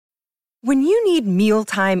When you need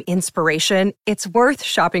mealtime inspiration, it's worth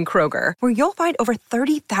shopping Kroger, where you'll find over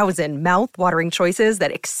 30,000 mouth-watering choices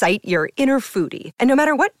that excite your inner foodie. And no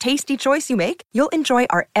matter what tasty choice you make, you'll enjoy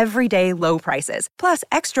our everyday low prices, plus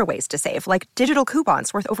extra ways to save, like digital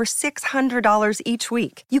coupons worth over $600 each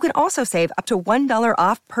week. You can also save up to $1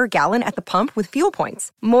 off per gallon at the pump with fuel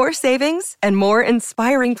points. More savings and more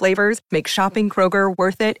inspiring flavors make shopping Kroger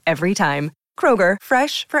worth it every time. Kroger,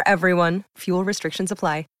 fresh for everyone. Fuel restrictions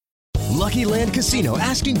apply. Lucky Land Casino,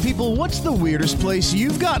 asking people, what's the weirdest place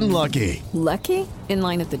you've gotten lucky? Lucky? In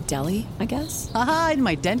line at the deli, I guess? Aha, in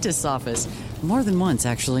my dentist's office. More than once,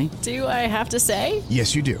 actually. Do I have to say?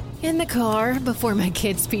 Yes, you do. In the car before my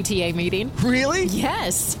kids' PTA meeting. Really?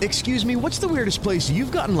 Yes. Excuse me, what's the weirdest place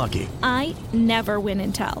you've gotten lucky? I never win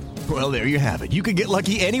and tell. Well, there you have it. You can get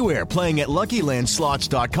lucky anywhere, playing at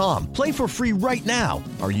LuckyLandSlots.com. Play for free right now.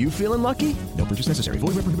 Are you feeling lucky? No purchase necessary. Void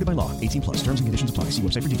where prohibited by law. 18 plus. Terms and conditions apply. See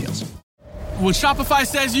website for details. When Shopify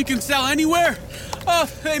says you can sell anywhere,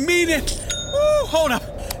 they mean it. Woo, hold up.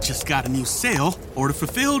 Just got a new sale. Order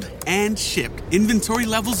fulfilled and shipped. Inventory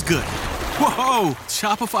level's good. Whoa,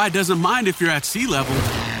 Shopify doesn't mind if you're at sea level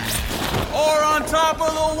or on top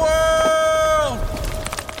of the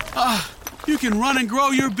world. You can run and grow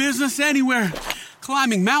your business anywhere.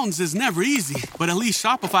 Climbing mountains is never easy, but at least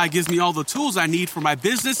Shopify gives me all the tools I need for my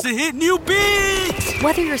business to hit new peaks.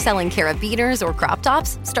 Whether you're selling carabiners or crop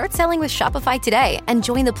tops, start selling with Shopify today and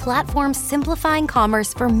join the platform simplifying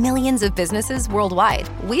commerce for millions of businesses worldwide.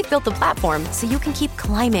 We've built the platform so you can keep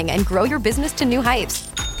climbing and grow your business to new heights.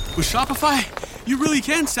 With Shopify, you really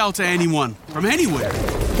can sell to anyone, from anywhere.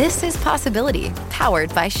 This is Possibility,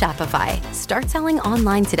 powered by Shopify. Start selling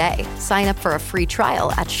online today. Sign up for a free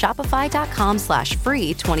trial at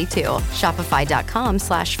shopify.com/free22.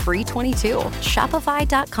 Shopify.com/free22.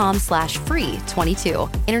 Shopify.com/free22.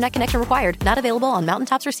 Internet connection required. Not available on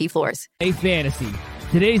mountaintops or seafloors. Hey, Fantasy.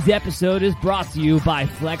 Today's episode is brought to you by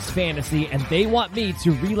Flex Fantasy, and they want me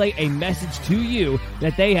to relay a message to you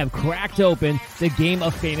that they have cracked open the game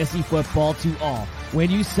of fantasy football to all.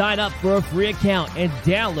 When you sign up for a free account and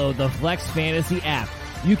download the Flex Fantasy app,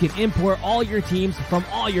 you can import all your teams from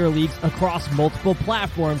all your leagues across multiple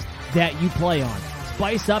platforms that you play on.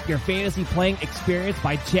 Spice up your fantasy playing experience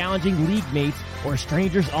by challenging league mates or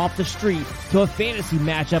strangers off the street to a fantasy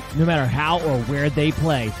matchup no matter how or where they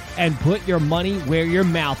play. And put your money where your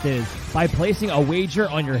mouth is by placing a wager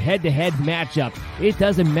on your head-to-head matchup. It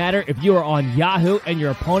doesn't matter if you are on Yahoo and your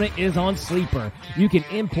opponent is on Sleeper. You can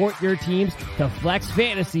import your teams to Flex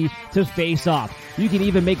Fantasy to face off. You can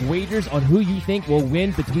even make wagers on who you think will win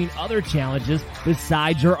between other challenges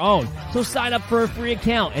besides your own. So sign up for a free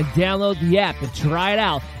account and download the app to try it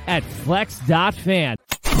out at flex.fan.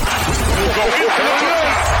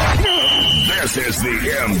 This is the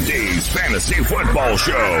MD's Fantasy Football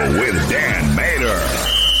Show with Dan Mater,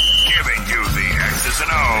 giving you the X's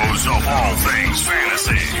and O's of all things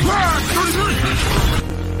fantasy.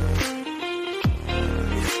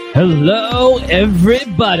 Hello,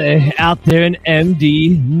 everybody out there in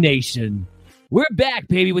MD Nation. We're back,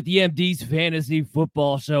 baby, with the MD's Fantasy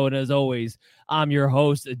Football Show, and as always, I'm your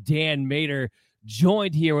host, Dan Mater,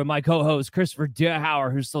 joined here with my co-host, Christopher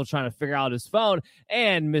Dehauer, who's still trying to figure out his phone,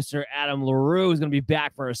 and Mr. Adam LaRue, who's going to be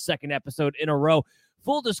back for a second episode in a row.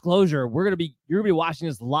 Full disclosure, you're going to be watching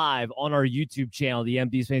us live on our YouTube channel, the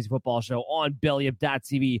MD's Fantasy Football Show, on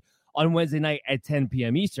BellyUp.tv on Wednesday night at 10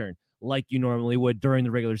 p.m. Eastern, like you normally would during the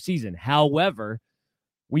regular season. However,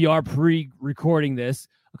 we are pre-recording this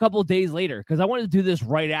a couple of days later because I wanted to do this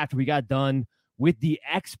right after we got done with the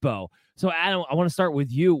Expo. So, Adam, I want to start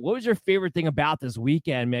with you. What was your favorite thing about this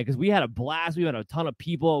weekend, man? Because we had a blast. We had a ton of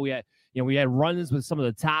people. We had run-ins with some of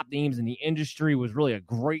the top names in the industry. It was really a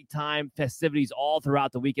great time. Festivities all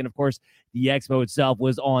throughout the weekend. Of course, the Expo itself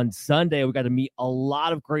was on Sunday. We got to meet a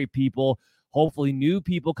lot of great people. Hopefully, new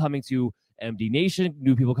people coming to MD Nation,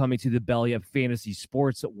 new people coming to the Belly Up Fantasy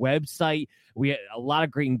Sports website. We had a lot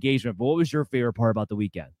of great engagement. But what was your favorite part about the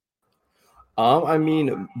weekend?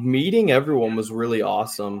 Meeting everyone was really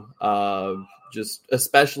awesome. Just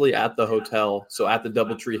especially at the hotel. So at the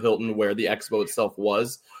DoubleTree Hilton, where the Expo itself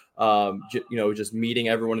was, just meeting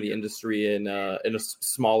everyone in the industry in a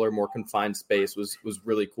smaller, more confined space was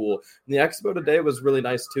really cool. And the Expo today was really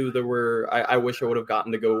nice too. There were, I wish I would have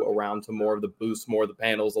gotten to go around to more of the booths, more of the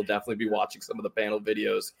panels. I'll definitely be watching some of the panel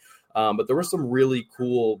videos. But there were some really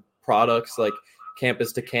cool products like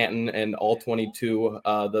Campus to Canton and All 22,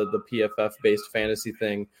 the PFF based fantasy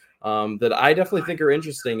thing, that I definitely think are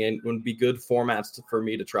interesting and would be good formats for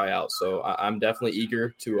me to try out. So I'm definitely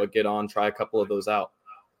eager to get on, try a couple of those out.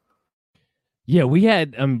 Yeah, we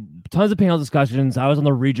had tons of panel discussions. I was on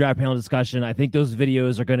the redraft panel discussion. I think those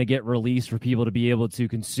videos are going to get released for people to be able to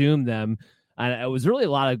consume them. And it was really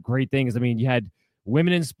a lot of great things. I mean, you had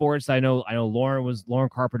women in sports. I know Lauren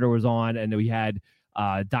Carpenter was on, and we had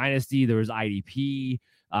Dynasty. There was IDP,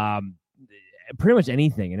 pretty much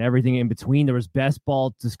anything and everything in between. There was best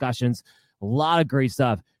ball discussions, a lot of great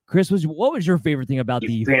stuff. Chris, what was your favorite thing about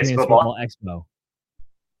the Fantasy Football Expo?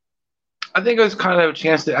 I think it was kind of a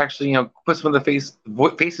chance to actually, put some of the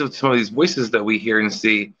face of some of these voices that we hear and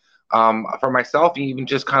see. For myself, even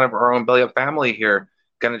just kind of our own Belly Up family here,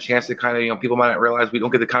 got a chance to kind of, people might not realize we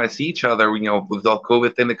don't get to kind of see each other. With the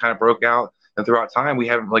COVID thing that kind of broke out, and throughout time, we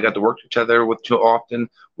haven't really got to work with each other too often.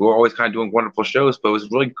 We were always kind of doing wonderful shows, but it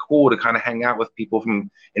was really cool to kind of hang out with people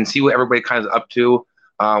and see what everybody kind of is up to.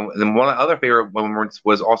 And then one of the other favorite moments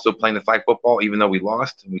was also playing the flag football, even though we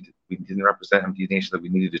lost and we didn't represent MD Nation that we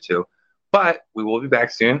needed to. But we will be back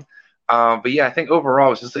soon. But yeah, I think overall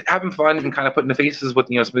it was just like having fun and kind of putting the faces with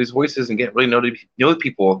some of these voices and getting really know the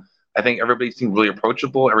people. I think everybody seemed really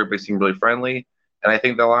approachable. Everybody seemed really friendly. And I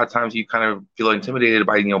think that a lot of times you kind of feel intimidated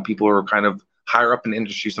by people who are kind of higher up in the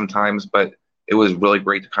industry sometimes. But it was really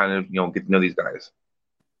great to kind of get to know these guys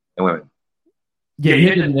and women. Yeah, you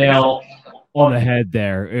hit the nail on the head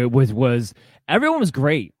there. It was everyone was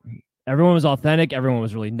great. Everyone was authentic. Everyone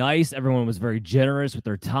was really nice. Everyone was very generous with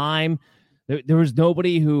their time. There was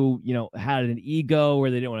nobody who, had an ego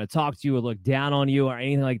where they didn't want to talk to you or look down on you or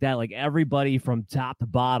anything like that. Like everybody from top to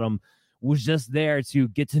bottom was just there to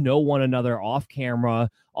get to know one another off camera,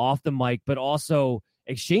 off the mic, but also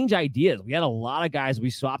exchange ideas. We had a lot of guys we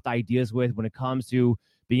swapped ideas with when it comes to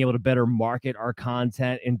being able to better market our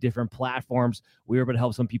content in different platforms. We were able to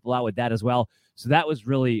help some people out with that as well. So that was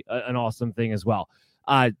really an awesome thing as well.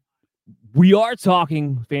 We are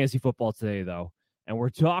talking fantasy football today, though, and we're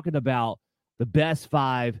talking about the best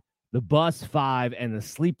 5, the bust 5, and the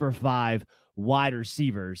sleeper 5 wide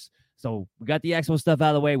receivers. So we got the Expo stuff out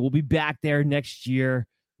of the way. We'll be back there next year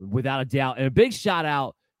without a doubt. And a big shout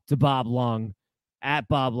out to Bob Lung at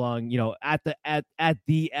Bob Lung, at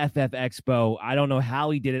the FF Expo. I don't know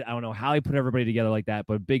how he did it. I don't know how he put everybody together like that,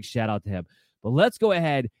 but a big shout out to him. But let's go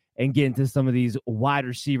ahead and get into some of these wide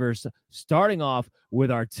receivers, starting off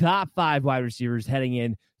with our top 5 wide receivers heading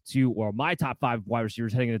in my top 5 wide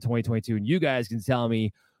receivers heading into 2022. And you guys can tell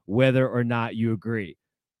me whether or not you agree.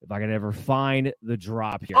 If I can ever find the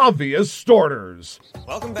drop here. Obvious starters.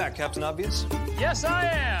 Welcome back, Captain Obvious. Yes, I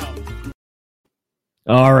am.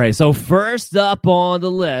 All right. So first up on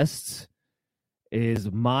the list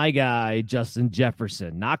is my guy, Justin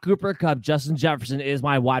Jefferson. Not Cooper Kupp. Justin Jefferson is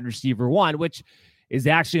my wide receiver 1, which is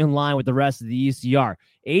actually in line with the rest of the ECR.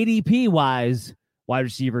 ADP-wise, wide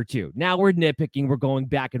receiver 2. Now we're nitpicking. We're going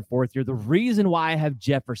back and forth here. The reason why I have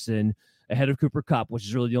Jefferson ahead of Cooper Kupp, which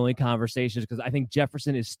is really the only conversation, is because I think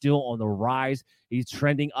Jefferson is still on the rise. He's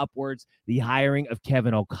trending upwards. The hiring of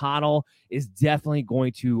Kevin O'Connell is definitely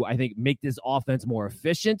going to, I think, make this offense more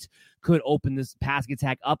efficient, could open this passing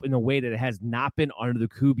attack up in a way that it has not been under the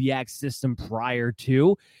Kubiak system prior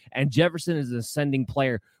to. And Jefferson is an ascending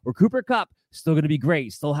player, where Cooper Kupp still going to be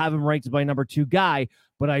great, still have him ranked as my number 2 guy,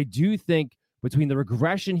 but I do think between the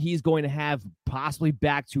regression he's going to have possibly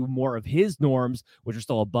back to more of his norms, which are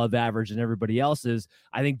still above average and everybody else's,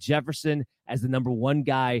 I think Jefferson as the number 1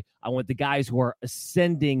 guy. I want the guys who are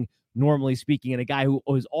ascending, normally speaking, and a guy who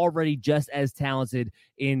is already just as talented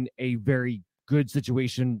in a very good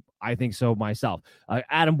situation. I think so myself.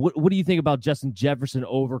 Adam, what do you think about Justin Jefferson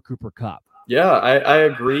over Cooper Kupp? Yeah, I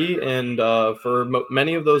agree. And for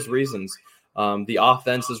many of those reasons, the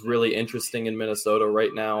offense is really interesting in Minnesota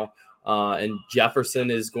right now. And Jefferson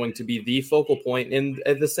is going to be the focal point in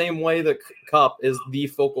the same way that Kupp is the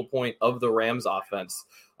focal point of the Rams offense.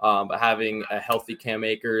 Having a healthy Cam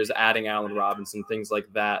Akers, adding Allen Robinson, things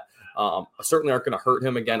like that, certainly aren't going to hurt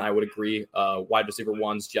him. Again, I would agree. Wide receiver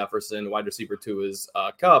 1's Jefferson, wide receiver 2 is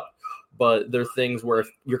Kupp. But there are things where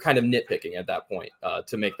you're kind of nitpicking at that point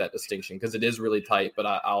to make that distinction, because it is really tight, but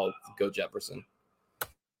I'll go Jefferson.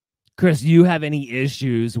 Chris, do you have any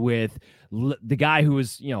issues with the guy who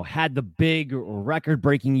was, had the big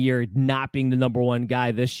record-breaking year not being the number 1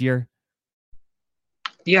 guy this year?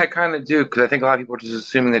 Yeah, I kind of do, because I think a lot of people are just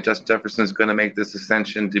assuming that Justin Jefferson is going to make this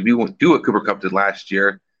ascension to do what Cooper Kupp did last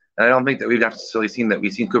year. And I don't think that we've necessarily seen that.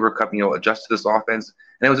 We've seen Cooper Kupp, adjust to this offense.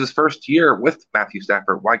 And it was his first year with Matthew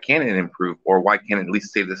Stafford. Why can't it improve, or why can't it at least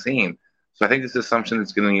stay the same? So I think this assumption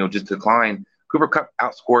is going to, just decline. Cooper Kupp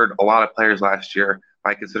outscored a lot of players last year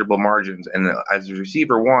by considerable margins. And as a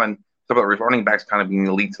receiver 1, talk about running backs kind of being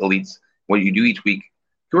elites, what you do each week.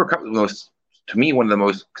 Cooper Kupp was, to me, one of the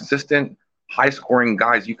most consistent, high-scoring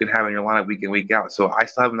guys you can have in your lineup week in, week out. So I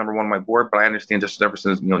still have him number one on my board, but I understand Justin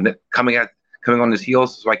Jefferson is coming on his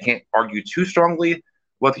heels, so I can't argue too strongly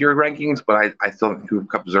with your rankings, but I still think Cooper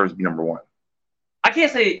Kupp deserves to be number one. I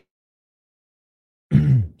can't say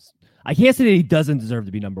that he doesn't deserve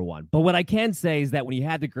to be number one, but what I can say is that when he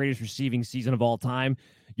had the greatest receiving season of all time,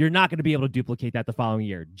 you're not going to be able to duplicate that the following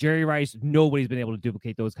year. Jerry Rice, nobody's been able to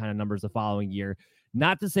duplicate those kind of numbers the following year.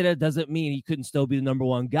 Not to say that doesn't mean he couldn't still be the number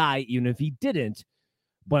one guy, even if he didn't.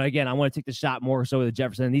 But again, I want to take the shot more so with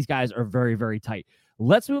Jefferson. And these guys are very, very tight.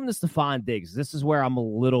 Let's move to Stefon Diggs. This is where I'm a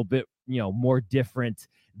little bit, more different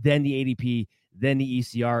than the ADP, than the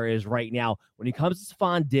ECR is right now. When it comes to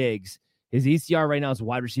Stefon Diggs, his ECR right now is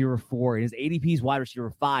wide receiver 4, and his ADP is wide receiver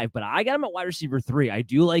 5, but I got him at wide receiver 3. I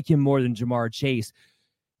do like him more than Jamar Chase.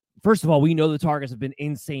 First of all, we know the targets have been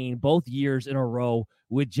insane both years in a row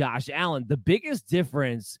with Josh Allen. The biggest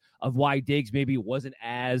difference of why Diggs maybe wasn't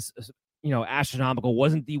as, astronomical,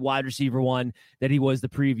 wasn't the wide receiver one that he was the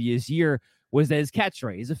previous year, was that his catch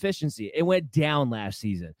rate, his efficiency, it went down last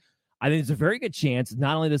season. I think there's a very good chance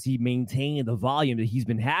not only does he maintain the volume that he's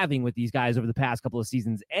been having with these guys over the past couple of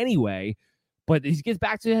seasons anyway, but he gets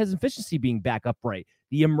back to his efficiency being back upright.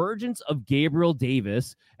 The emergence of Gabriel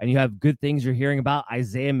Davis, and you have good things you're hearing about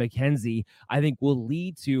Isaiah McKenzie, I think will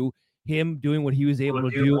lead to him doing what he was able to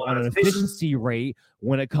do on an efficiency rate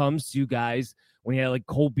when it comes to guys, when you had like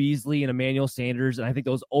Cole Beasley and Emmanuel Sanders, and I think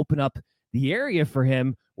those open up the area for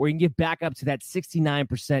him where he can get back up to that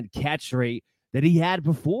 69% catch rate that he had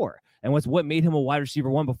before, and what made him a wide receiver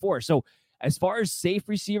 1 before. So as far as safe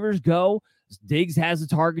receivers go, Diggs has the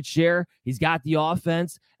target share. He's got the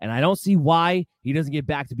offense, and I don't see why he doesn't get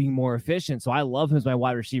back to being more efficient. So I love him as my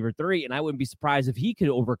wide receiver 3, and I wouldn't be surprised if he could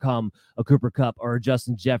overcome a Cooper Kupp or a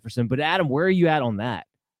Justin Jefferson. But Adam, where are you at on that?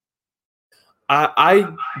 I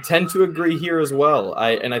tend to agree here as well.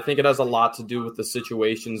 I think it has a lot to do with the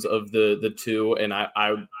situations of the two, and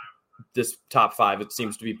this top 5, it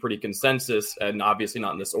seems to be pretty consensus, and obviously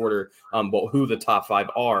not in this order, but who the top 5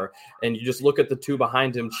 are. And you just look at the two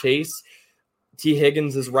behind him, Chase. T.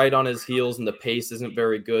 Higgins is right on his heels, and the pace isn't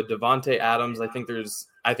very good. Devontae Adams, I think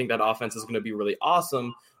that offense is going to be really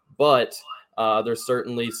awesome, but there's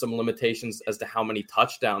certainly some limitations as to how many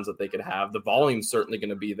touchdowns that they could have. The volume's certainly going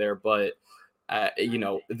to be there, but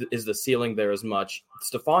is the ceiling there as much?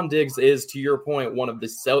 Stefon Diggs is, to your point, one of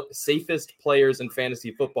the safest players in fantasy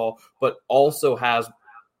football, but also has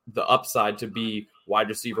the upside to be wide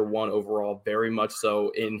receiver 1 overall, very much so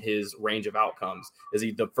in his range of outcomes. Is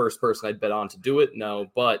he the first person I'd bet on to do it? No,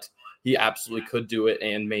 but he absolutely could do it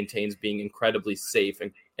and maintains being incredibly safe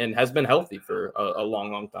and has been healthy for a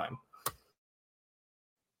long, long time.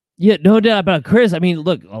 Yeah, no doubt about it. Chris, I mean,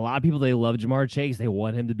 look, a lot of people, they love Jamar Chase. They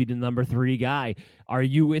want him to be the number 3 guy. Are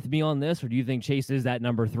you with me on this, or do you think Chase is that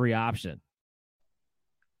number 3 option?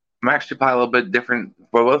 I'm actually probably a little bit different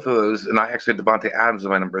for both of those, and I actually had Devontae Adams as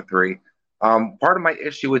my number 3. Part of my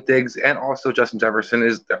issue with Diggs and also Justin Jefferson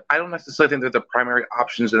is that I don't necessarily think they're the primary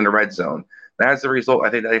options in the red zone. And as a result,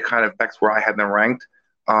 I think that it kind of affects where I have them ranked.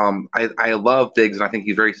 I love Diggs, and I think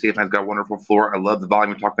he's very safe and has got a wonderful floor. I love the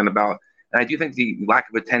volume you're talking about. And I do think the lack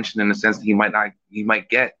of attention in the sense that he might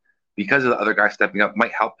get because of the other guys stepping up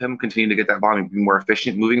might help him continue to get that volume, be more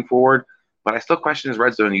efficient moving forward. But I still question his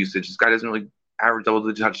red zone usage. This guy doesn't really average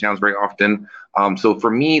double-digit touchdowns very often. So for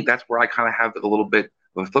me, that's where I kind of have a little bit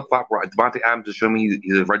of a flip-flop where Devontae Adams has shown me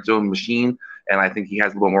he's a red zone machine, and I think he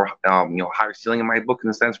has a little more higher ceiling in my book in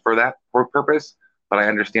a sense for that purpose. But I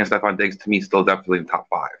understand Stefon Diggs, to me, still definitely in the top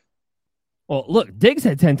 5. Well, look, Diggs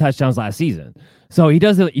had 10 touchdowns last season. So he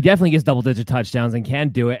definitely gets double-digit touchdowns and can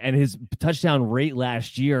do it. And his touchdown rate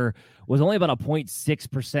last year was only about a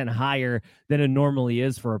 0.6% higher than it normally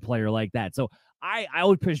is for a player like that. So I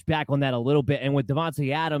would push back on that a little bit. And with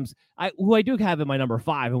Devontae Adams, who I do have at my number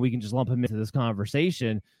 5, and we can just lump him into this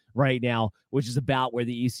conversation right now, which is about where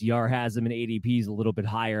the ECR has him, and ADP is a little bit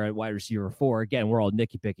higher at wide receiver 4. Again, we're all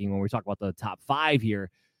nitty picking when we talk about the top 5 here.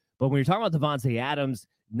 But when you're talking about Devontae Adams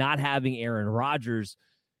not having Aaron Rodgers,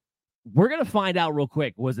 we're going to find out real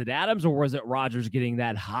quick. Was it Adams or was it Rodgers getting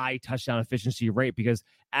that high touchdown efficiency rate? Because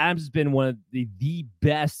Adams has been one of the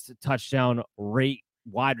best touchdown rate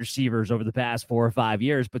wide receivers over the past 4 or 5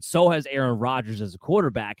 years, but so has Aaron Rodgers as a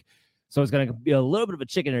quarterback. So it's going to be a little bit of a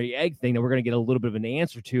chicken or egg thing that we're going to get a little bit of an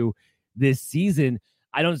answer to this season.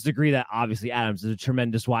 I don't disagree that obviously Adams is a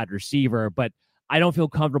tremendous wide receiver, but I don't feel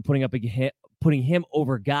comfortable putting him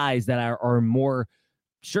over guys that are more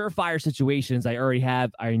surefire situations.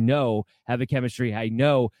 I know have a chemistry. I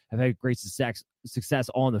know have had great success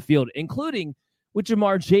on the field, including with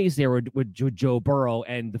Jamar Chase there with Joe Burrow,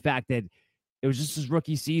 and the fact that it was just his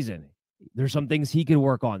rookie season. There's some things he could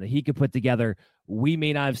work on that he could put together. We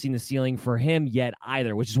may not have seen the ceiling for him yet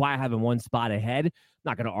either, which is why I have him one spot ahead. I'm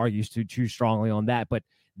not going to argue too strongly on that, but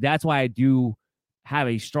that's why I do have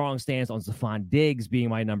a strong stance on Stefon Diggs being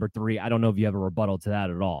my number 3. I don't know if you have a rebuttal to that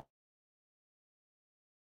at all.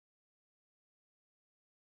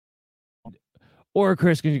 Or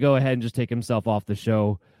Chris can go ahead and just take himself off the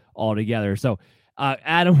show altogether. So,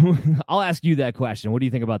 Adam, I'll ask you that question. What do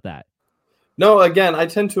you think about that? No, again, I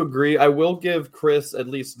tend to agree. I will give Chris at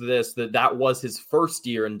least that was his first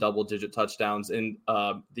year in double-digit touchdowns in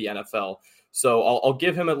the NFL. So I'll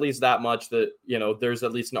give him at least that much that, there's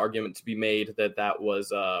at least an argument to be made that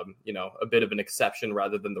was, a bit of an exception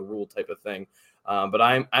rather than the rule type of thing. But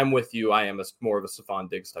I'm with you. I am more of a Stefon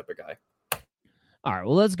Diggs type of guy. All right,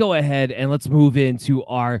 well, let's go ahead and let's move into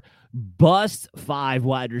our bust 5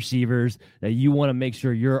 wide receivers that you want to make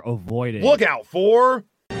sure you're avoiding. Look out for...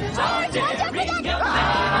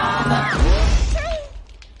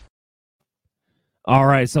 All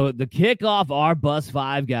right, so to kick off our bust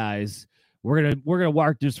 5 guys, we're gonna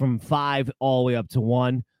work this from 5 all the way up to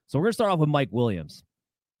 1. So we're gonna start off with Mike Williams.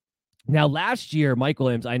 Now, last year, Mike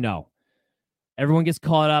Williams, I know everyone gets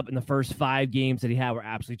caught up in the first 5 games that he had were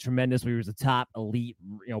absolutely tremendous. He was a top elite,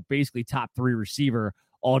 basically top 3 receiver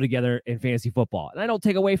altogether in fantasy football. And I don't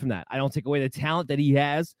take away from that. I don't take away the talent that he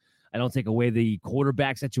has. I don't take away the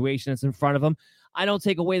quarterback situation that's in front of him. I don't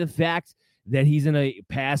take away the fact that he's in a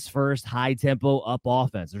pass-first, high-tempo, up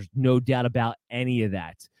offense. There's no doubt about any of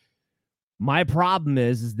that. My problem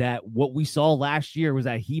is that what we saw last year was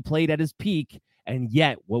that he played at his peak, and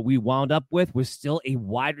yet what we wound up with was still a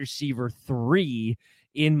wide receiver 3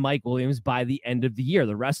 in Mike Williams by the end of the year.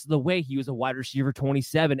 The rest of the way, he was a wide receiver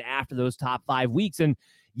 27 after those top 5 weeks. And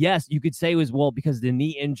yes, you could say it was, well, because of the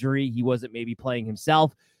knee injury, he wasn't maybe playing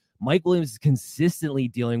himself. Mike Williams is consistently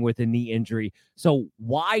dealing with a knee injury. So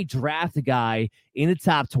why draft a guy in the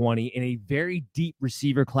top 20 in a very deep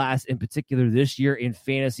receiver class, in particular this year in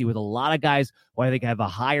fantasy, with a lot of guys who I think have a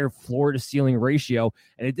higher floor to ceiling ratio?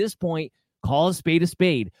 And at this point, call a spade a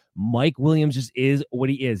spade. Mike Williams just is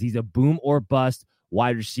what he is. He's a boom or bust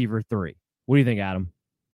wide receiver 3. What do you think, Adam?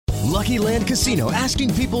 Lucky Land Casino,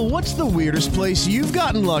 asking people, what's the weirdest place you've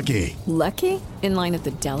gotten lucky? Lucky? In line at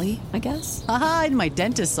the deli, I guess? Aha, in my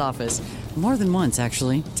dentist's office. More than once,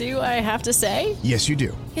 actually. Do I have to say? Yes, you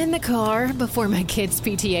do. In the car before my kids'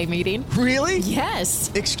 PTA meeting. Really? Yes.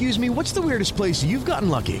 Excuse me, what's the weirdest place you've gotten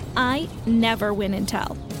lucky? I never win and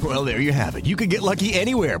tell. Well, there you have it. You can get lucky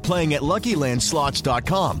anywhere, playing at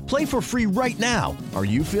LuckyLandSlots.com. Play for free right now. Are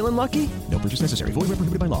you feeling lucky? No purchase necessary. Void where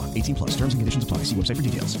prohibited by law. 18+. Terms and conditions apply. See website for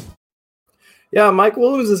details. Yeah, Mike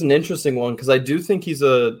Williams is an interesting one because I do think he's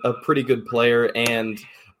a pretty good player, and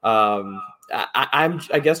I'm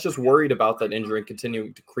I guess just worried about that injury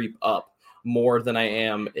continuing to creep up more than I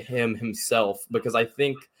am him himself, because I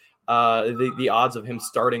think the odds of him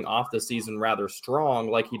starting off the season rather strong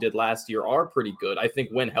like he did last year are pretty good. I think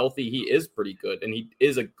when healthy, he is pretty good, and he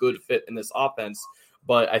is a good fit in this offense.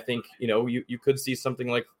 But I think, you could see something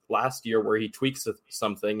like last year where he tweaks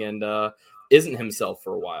something and isn't himself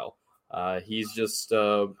for a while. He's just,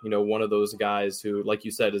 one of those guys who, like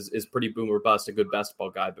you said, is pretty boom or bust, a good best ball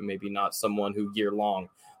guy, but maybe not someone who year long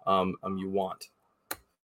you want.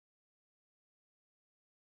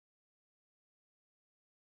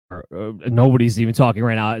 Nobody's even talking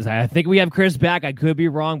right now. I think we have Chris back. I could be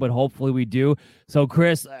wrong, but hopefully we do. So,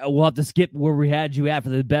 Chris, we'll have to skip where we had you at for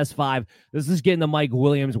the best 5. Let's just get into Mike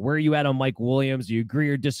Williams. Where are you at on Mike Williams? Do you agree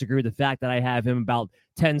or disagree with the fact that I have him about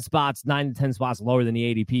 9 to 10 spots lower than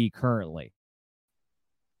the ADP currently?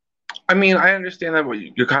 I mean, I understand that what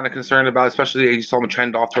you're kind of concerned about, especially as you saw him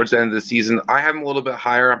trend off towards the end of the season. I have him a little bit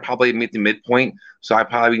higher. I'm probably at the midpoint, so I'm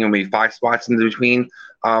probably going to be 5 spots in between.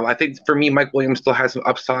 I think for me, Mike Williams still has some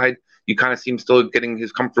upside. You kind of see him still getting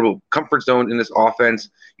his comfort zone in this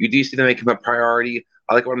offense. You do see them make him a priority.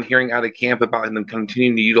 I like what I'm hearing out of camp about him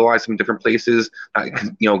continuing to utilize him in different places,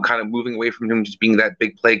 kind of moving away from him just being that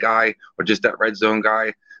big play guy or just that red zone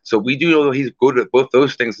guy. So we do know that he's good at both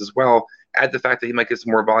those things as well. Add the fact that he might get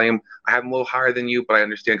some more volume. I have him a little higher than you, but I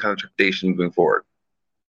understand kind of trepidation moving forward.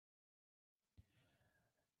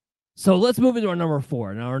 So let's move into our number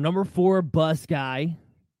 4. Now, our number 4 bust guy,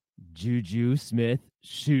 Juju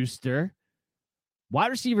Smith-Schuster, wide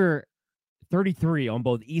receiver 33 on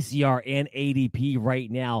both ECR and ADP right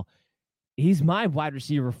now. He's my wide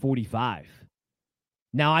receiver 45.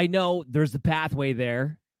 Now, I know there's the pathway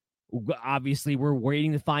there. Obviously, we're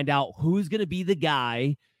waiting to find out who's going to be the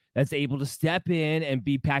guy that's able to step in and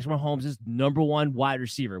be Patrick Mahomes' number 1 wide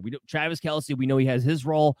receiver. Travis Kelce, we know he has his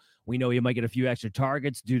role. We know he might get a few extra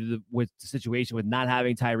targets due to the situation with not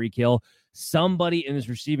having Tyreek Hill. Somebody in this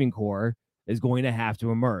receiving core is going to have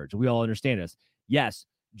to emerge. We all understand this. Yes,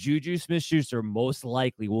 Juju Smith-Schuster most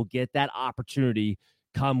likely will get that opportunity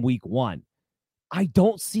come week 1. I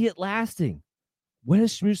don't see it lasting. When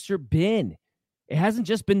has Schuster been? It hasn't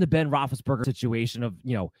just been the Ben Roethlisberger situation of,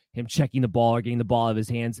 him checking the ball or getting the ball out of his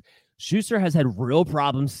hands. Schuster has had real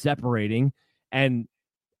problems separating, and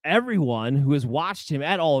everyone who has watched him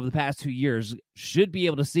at all over the past 2 years should be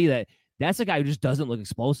able to see that that's a guy who just doesn't look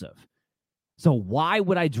explosive. So why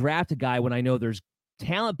would I draft a guy when I know there's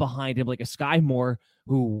talent behind him, like a Sky Moore,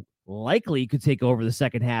 who likely could take over the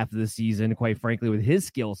second half of the season, quite frankly, with his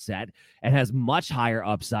skill set, and has much higher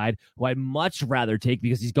upside, who I'd much rather take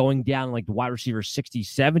because he's going down like the wide receiver 60,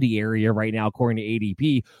 70 area right now, according to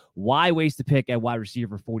ADP. Why waste the pick at wide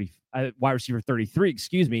receiver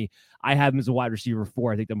 33? I have him as a wide receiver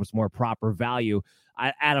 4. I think that was more proper value.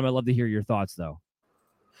 Adam, I'd love to hear your thoughts, though.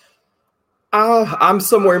 I'm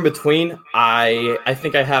somewhere in between. I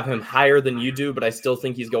think I have him higher than you do, but I still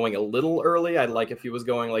think he's going a little early. I'd like if he was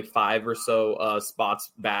going like 5 or so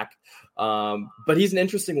spots back. But he's an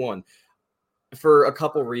interesting one for a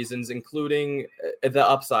couple reasons, including the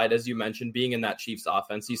upside, as you mentioned, being in that Chiefs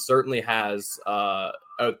offense. He certainly has a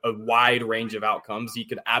wide range of outcomes. He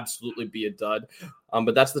could absolutely be a dud.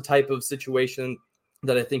 But that's the type of situation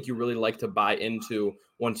that I think you really like to buy into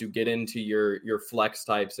once you get into your flex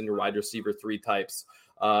types and your wide receiver 3 types.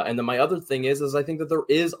 And then my other thing is I think that there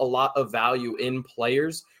is a lot of value in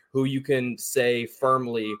players who you can say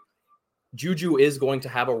firmly, Juju is going to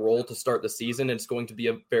have a role to start the season. And it's going to be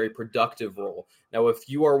a very productive role. Now, if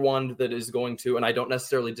you are one that is going to, and I don't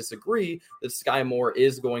necessarily disagree, that Sky Moore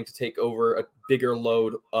is going to take over a bigger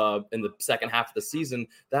load in the second half of the season,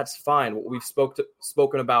 that's fine. What we've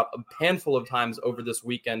spoken about a handful of times over this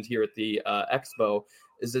weekend here at the Expo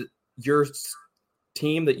is that your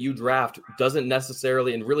team that you draft doesn't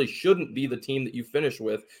necessarily and really shouldn't be the team that you finish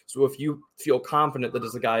with. So if you feel confident that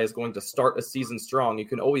this guy is going to start a season strong, you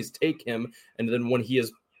can always take him. And then when he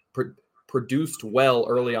is produced well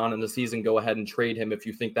early on in the season, go ahead and trade him if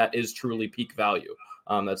you think that is truly peak value.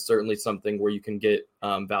 That's certainly something where you can get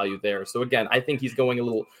value there. So again, I think he's going a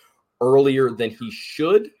little earlier than he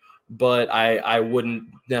should, but I wouldn't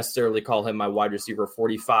necessarily call him my wide receiver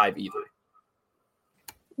 45 either.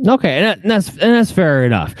 Okay, and that's fair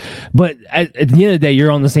enough. But at the end of the day, you're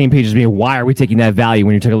on the same page as me. Why are we taking that value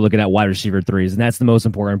when you're taking a look at that wide receiver 3s? And that's the most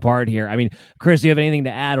important part here. I mean, Chris, do you have anything to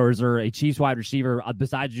add, or is there a Chiefs wide receiver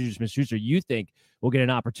besides Juju Smith-Schuster you think will get an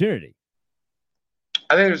opportunity?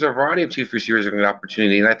 I think there's a variety of Chiefs receivers that get an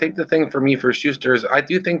opportunity. And I think the thing for me for Schuster is I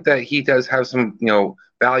do think that he does have some,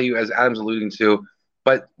 value, as Adam's alluding to.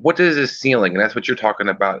 But what is his ceiling? And that's what you're talking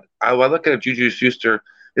about. I look at Juju Schuster.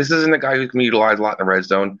 This isn't a guy who can be utilized a lot in the red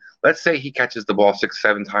zone. Let's say he catches the ball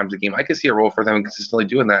 6-7 times a game. I could see a role for them consistently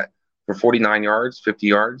doing that for 49 yards, 50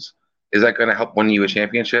 yards. Is that going to help win you a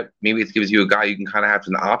championship? Maybe it gives you a guy you can kind of have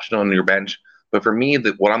an option on your bench. But for me,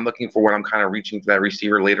 what I'm looking for when I'm kind of reaching for that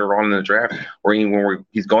receiver later on in the draft, or even when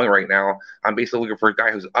he's going right now, I'm basically looking for a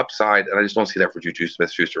guy who's upside, and I just don't see that for Juju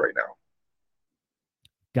Smith-Schuster right now.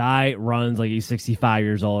 Guy runs like he's 65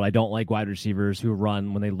 years old. I don't like wide receivers who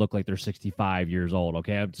run when they look like they're 65 years old.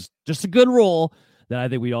 Okay, I'm just a good rule that I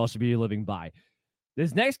think we all should be living by.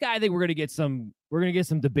 This next guy, I think we're gonna get some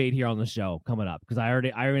debate here on the show coming up, because I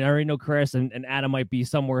already know Chris and Adam might be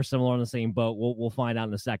somewhere similar on the same boat. We'll find out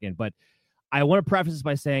in a second. But I want to preface this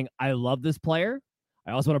by saying I love this player.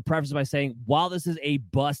 I also want to preface it by saying while this is a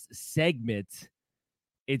bust segment,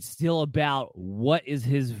 it's still about what is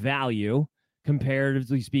his value,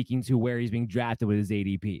 comparatively speaking, to where he's being drafted with his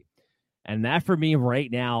ADP. And that for me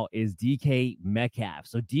right now is DK Metcalf.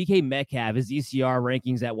 So DK Metcalf, his ECR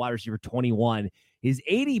rankings at wide receiver 21. His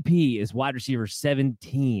ADP is wide receiver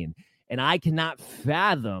 17. And I cannot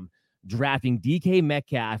fathom drafting DK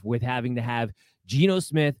Metcalf with having to have Geno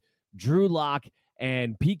Smith, Drew Lock,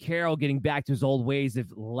 and Pete Carroll getting back to his old ways if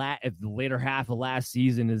the later half of last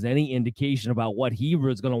season is any indication about what he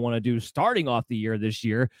was going to want to do starting off the year this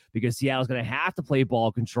year, because Seattle's going to have to play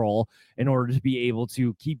ball control in order to be able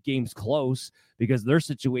to keep games close, because their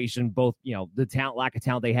situation, both, the talent, lack of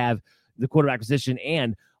talent they have, the quarterback position,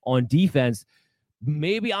 and on defense.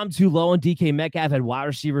 Maybe I'm too low on DK Metcalf at wide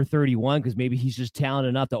receiver 31 because maybe he's just talented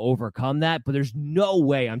enough to overcome that, but there's no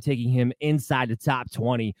way I'm taking him inside the top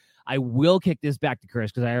 20. I will kick this back to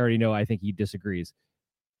Chris because I already know I think he disagrees.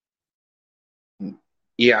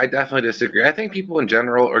 Yeah, I definitely disagree. I think people in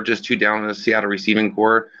general are just too down on the Seattle receiving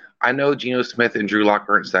core. I know Geno Smith and Drew Lock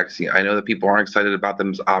aren't sexy. I know that people aren't excited about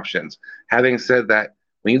them as options. Having said that,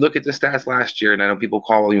 When you look at the stats last year, and I know people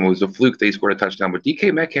call it was a fluke they scored a touchdown, but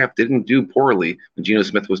DK Metcalf didn't do poorly when Geno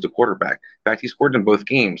Smith was the quarterback. In fact, he scored in both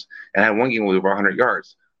games and had one game with over 100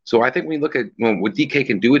 yards. So I think when you look at what DK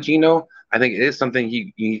can do with Geno, I think it is something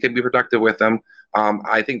he can be productive with them.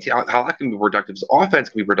 I think how that can be productive is offense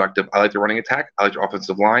can be productive. I like the running attack. I like the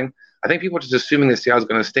offensive line. I think people are just assuming that Seattle's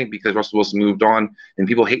going to stink because Russell Wilson moved on, and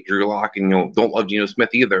people hate Drew Lock and don't love Geno Smith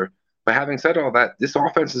either. But having said all that, this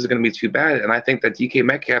offense isn't going to be too bad, and I think that DK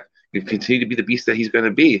Metcalf can continue to be the beast that he's going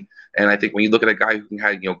to be. And I think when you look at a guy who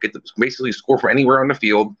can basically score from anywhere on the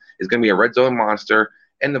field, is going to be a red zone monster,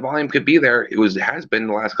 and the volume could be there. It has been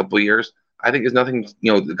the last couple of years. I think there's nothing.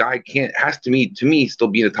 The guy has to me still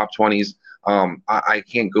be in the top 20s. I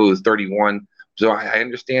can't go 31. So I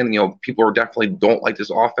understand. People are definitely don't like this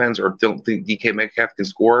offense or don't think DK Metcalf can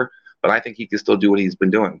score, but I think he can still do what he's been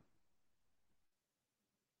doing.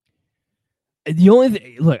 The only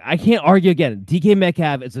thing, look, I can't argue again. DK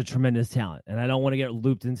Metcalf is a tremendous talent, and I don't want to get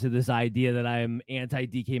looped into this idea that I am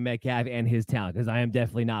anti-DK Metcalf and his talent, because I am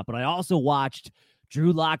definitely not. But I also watched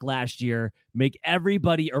Drew Lock last year make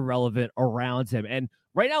everybody irrelevant around him. And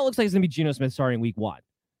right now it looks like it's going to be Geno Smith starting week 1.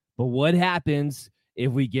 But what happens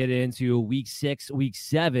if we get into week 6, week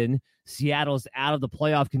 7, Seattle's out of the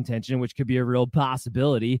playoff contention, which could be a real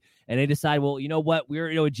possibility, and they decide, well, you know what? We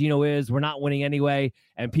already know what Geno is. We're not winning anyway.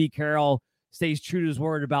 And Pete Carroll stays true to his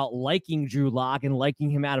word about liking Drew Lock and liking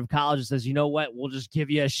him out of college and says, you know what, we'll just give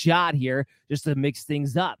you a shot here just to mix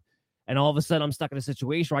things up. And all of a sudden I'm stuck in a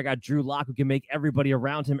situation where I got Drew Lock who can make everybody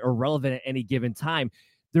around him irrelevant at any given time.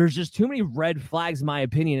 There's just too many red flags, in my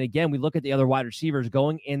opinion. Again, we look at the other wide receivers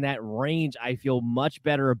going in that range. I feel much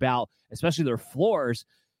better about, especially their floors,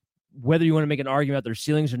 whether you want to make an argument about their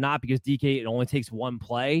ceilings or not, because DK, it only takes one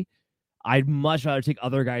play. I'd much rather take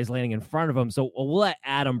other guys landing in front of him. So we'll let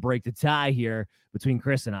Adam break the tie here between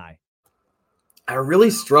Chris and I. I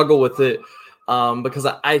really struggle with it because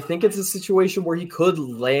I think it's a situation where he could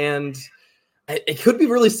land. It could be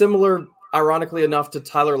really similar, ironically enough, to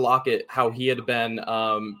Tyler Lockett, how he had been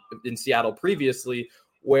in Seattle previously,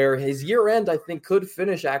 where his year end, I think, could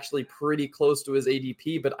finish actually pretty close to his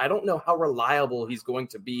ADP, but I don't know how reliable he's going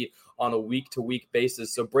to be on a week-to-week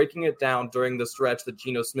basis. So breaking it down during the stretch that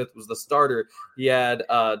Geno Smith was the starter, he had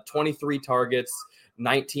 23 targets,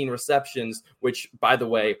 19 receptions, which, by the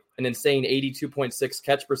way, an insane 82.6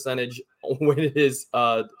 catch percentage when his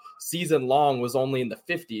season long was only in the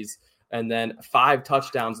 50s, and then 5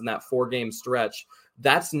 touchdowns in that 4-game stretch.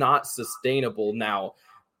 That's not sustainable. Now,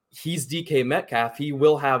 he's DK Metcalf. He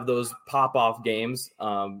will have those pop-off games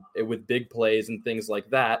with big plays and things like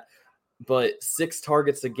that. But 6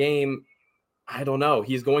 targets a game, I don't know.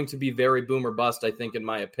 He's going to be very boom or bust, I think, in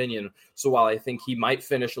my opinion. So while I think he might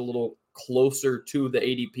finish a little closer to the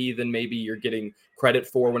ADP than maybe you're getting credit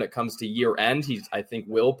for when it comes to year end, I think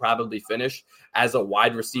will probably finish as a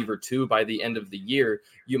wide receiver 2 by the end of the year.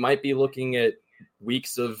 You might be looking at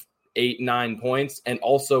weeks of 8-9 points and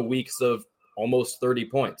also weeks of almost 30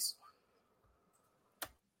 points.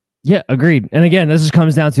 Yeah, agreed. And again, this just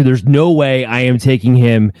comes down to there's no way I am taking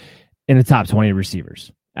him in the top 20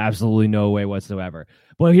 receivers. Absolutely no way whatsoever.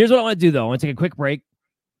 But here's what I want to do, though. I want to take a quick break.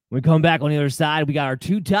 When we come back on the other side, we got our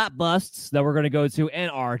 2 top busts that we're going to go to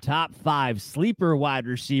and our top 5 sleeper wide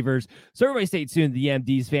receivers. So everybody stay tuned to the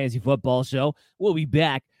MD's Fantasy Football Show. We'll be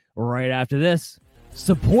back right after this.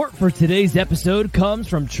 Support for today's episode comes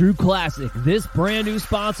from True Classic. This brand new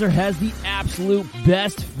sponsor has the absolute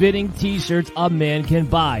best fitting t-shirts a man can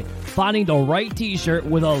buy. Finding the right t-shirt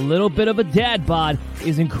with a little bit of a dad bod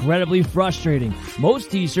is incredibly frustrating. Most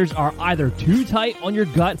t-shirts are either too tight on your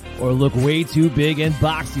gut or look way too big and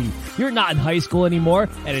boxy. You're not in high school anymore,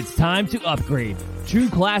 and it's time to upgrade. True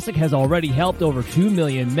Classic has already helped over 2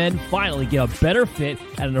 million men finally get a better fit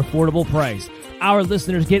at an affordable price. Our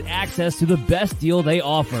listeners get access to the best deal they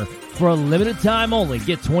offer. For a limited time only,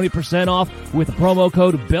 get 20% off with the promo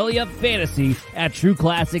code BELLYUPFANTASY at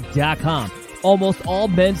TrueClassic.com. Almost all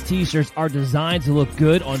men's t-shirts are designed to look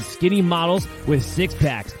good on skinny models with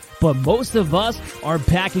 6-packs, but most of us aren't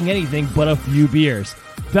packing anything but a few beers.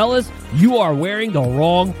 Fellas, you are wearing the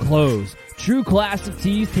wrong clothes. True Classic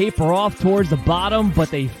tees taper off towards the bottom, but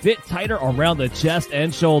they fit tighter around the chest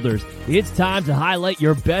and shoulders. It's time to highlight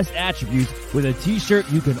your best attributes with a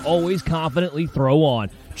t-shirt you can always confidently throw on.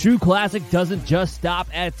 True Classic doesn't just stop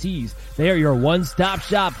at tees. They are your one-stop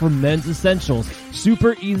shop for men's essentials.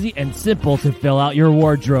 Super easy and simple to fill out your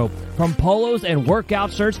wardrobe. From polos and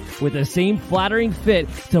workout shirts with the same flattering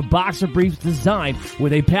fit to boxer briefs designed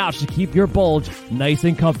with a pouch to keep your bulge nice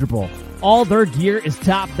and comfortable. All their gear is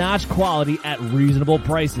top-notch quality at reasonable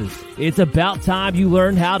prices. It's about time you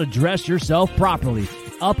learn how to dress yourself properly.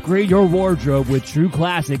 Upgrade your wardrobe with True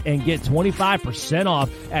Classic and get 25%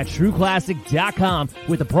 off at TrueClassic.com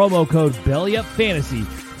with the promo code BellyUpFantasy.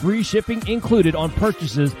 Free shipping included on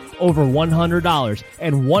purchases over $100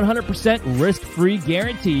 and 100% risk-free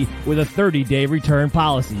guarantee with a 30-day return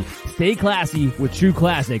policy. Stay classy with True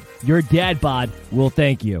Classic. Your dad bod will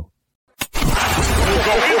thank you. This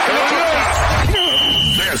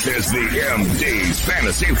is the MD's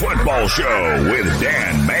Fantasy Football Show with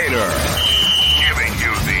Dan Mater, giving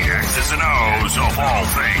you the X's and O's of all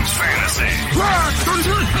things fantasy.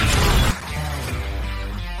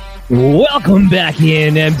 Welcome back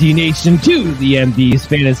in, MD Nation, to the MD's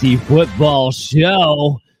Fantasy Football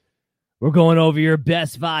Show. We're going over your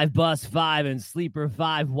best 5, bust 5, and sleeper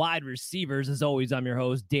 5 wide receivers. As always, I'm your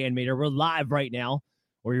host, Dan Mater. We're live right now,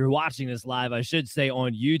 or you're watching this live, I should say,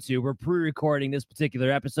 on YouTube. We're pre-recording this particular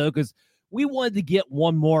episode because we wanted to get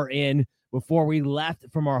one more in before we left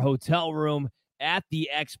from our hotel room at the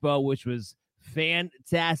Expo, which was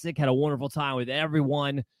fantastic. Had a wonderful time with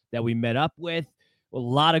everyone that we met up with. A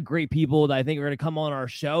lot of great people that I think are going to come on our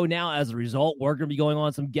show now. As a result, we're going to be going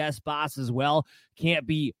on some guest spots as well. Can't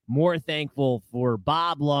be more thankful for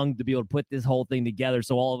Bob Lung to be able to put this whole thing together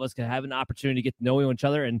so all of us can have an opportunity to get to know each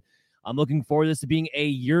other. And I'm looking forward to this to being a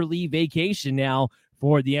yearly vacation now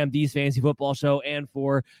for the MD's Fantasy Football Show and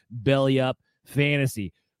for Belly Up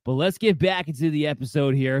Fantasy. But let's get back into the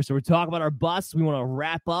episode here. So we're talking about our busts. We want to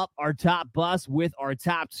wrap up our top bust with our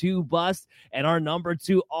top 2 busts and our number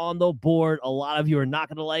 2 on the board. A lot of you are not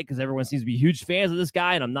going to like because everyone seems to be huge fans of this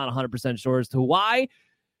guy, and I'm not 100% sure as to why,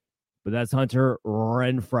 but that's Hunter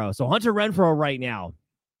Renfrow. So Hunter Renfrow right now,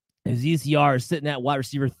 his ECR is sitting at wide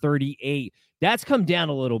receiver 38. That's come down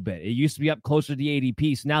a little bit. It used to be up closer to the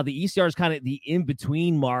ADP. So now the ECR is kind of the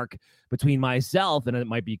in-between mark between myself, and it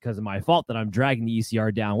might be because of my fault that I'm dragging the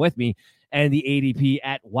ECR down with me, and the ADP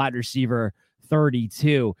at wide receiver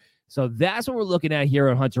 32. So that's what we're looking at here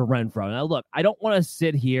on Hunter Renfrow. Now, look, I don't want to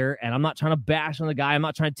sit here, and I'm not trying to bash on the guy. I'm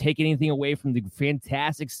not trying to take anything away from the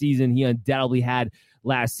fantastic season he undoubtedly had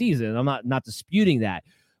last season. I'm not disputing that.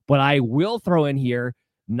 But I will throw in here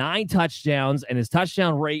 9 touchdowns and his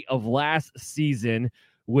touchdown rate of last season,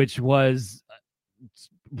 which was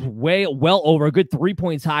well over a good 3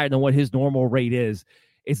 points higher than what his normal rate is.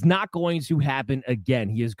 It's not going to happen again.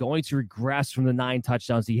 He is going to regress from the 9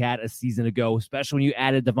 touchdowns he had a season ago, especially when you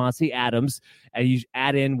added Davante Adams and you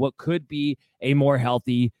add in what could be a more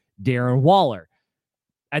healthy Darren Waller.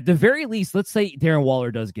 At the very least, let's say Darren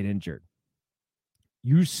Waller does get injured.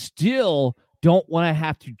 You still don't want to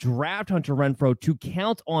have to draft Hunter Renfrow to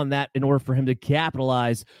count on that in order for him to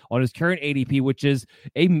capitalize on his current ADP, which is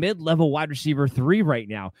a mid-level wide receiver 3 right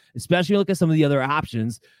now, especially look at some of the other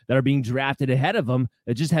options that are being drafted ahead of him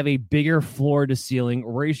that just have a bigger floor to ceiling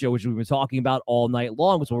ratio, which we've been talking about all night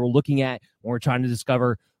long, which is what we're looking at when we're trying to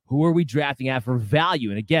discover who are we drafting at for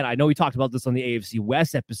value. And again, I know we talked about this on the AFC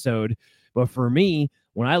West episode, but for me,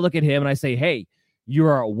 when I look at him and I say, hey,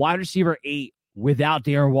 you're a wide receiver 8 without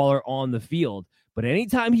Darren Waller on the field. But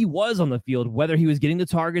anytime he was on the field, whether he was getting the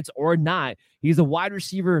targets or not, he's a wide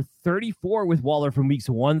receiver 34 with Waller from weeks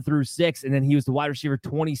 1 through 6. And then he was the wide receiver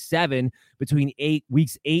 27 between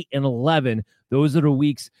weeks 8 and 11. Those are the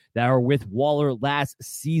weeks that are with Waller last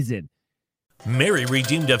season. Mary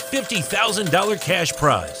redeemed a $50,000 cash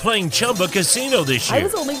prize playing Chumba Casino this year. I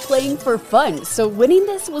was only playing for fun, so winning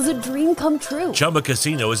this was a dream come true. Chumba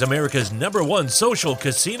Casino is America's #1 social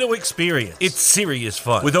casino experience. It's serious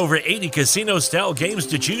fun. With over 80 casino-style games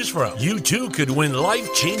to choose from, you too could win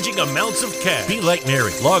life-changing amounts of cash. Be like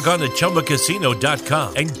Mary. Log on to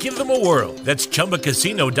ChumbaCasino.com and give them a whirl. That's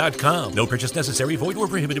ChumbaCasino.com. No purchase necessary. Void where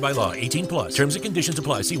prohibited by law. 18 plus. Terms and conditions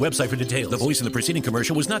apply. See website for details. The voice in the preceding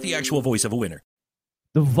commercial was not the actual voice of a winner.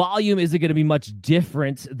 The volume isn't going to be much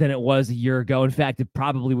different than it was a year ago. In fact, it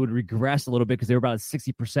probably would regress a little bit because they were about a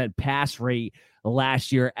 60% pass rate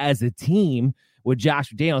last year as a team with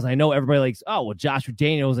Josh McDaniels. I know everybody likes, oh, well, Josh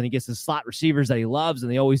McDaniels, and he gets the slot receivers that he loves,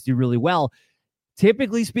 and they always do really well.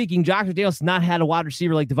 Typically speaking, Josh McDaniels not had a wide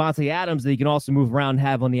receiver like Davante Adams that he can also move around and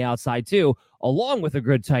have on the outside too, along with a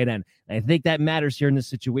good tight end. And I think that matters here in this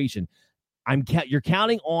situation. You're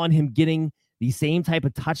counting on him getting the same type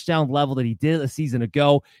of touchdown level that he did a season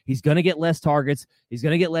ago. He's going to get less targets. He's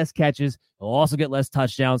going to get less catches. He'll also get less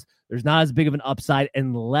touchdowns. There's not as big of an upside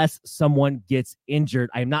unless someone gets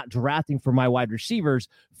injured. I'm not drafting for my wide receivers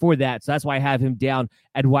for that. So that's why I have him down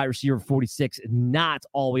at wide receiver 46, not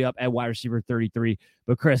all the way up at wide receiver 33.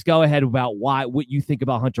 But Chris, go ahead about what you think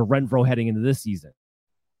about Hunter Renfrow heading into this season.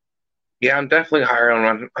 Yeah, I'm definitely higher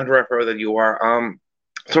on Hunter Renfrow than you are.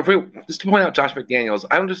 So just to point out Josh McDaniels,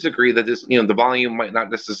 I don't disagree that this, the volume might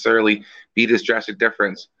not necessarily be this drastic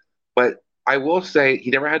difference, but I will say he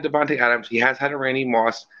never had Devontae Adams. He has had a Randy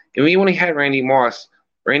Moss. And even when he had Randy Moss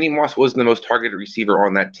wasn't the most targeted receiver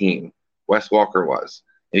on that team. Wes Welker was.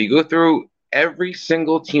 If you go through every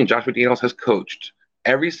single team Josh McDaniels has coached,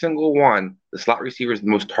 every single one, the slot receiver is the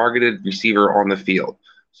most targeted receiver on the field.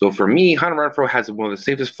 So for me, Hunter Renfrow has one of the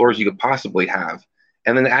safest floors you could possibly have.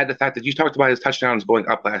 And then to add the fact that you talked about his touchdowns going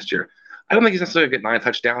up last year. I don't think he's necessarily going to get 9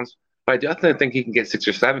 touchdowns, but I definitely think he can get 6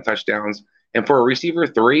 or 7 touchdowns. And for a receiver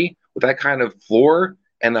 3 with that kind of floor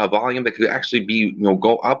and a volume that could actually be,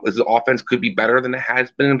 go up as the offense could be better than it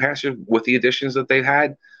has been in past years with the additions that they've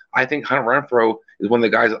had, I think Hunter Renfrow is one of the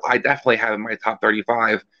guys I definitely have in my top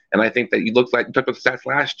 35. And I think that you took the stats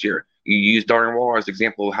last year. You used Darren Waller as an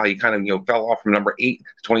example of how he kind of, fell off from number 8 to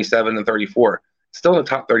 27 and 34. Still in the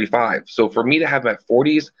top 35. So for me to have him at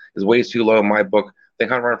 40s is way too low in my book. I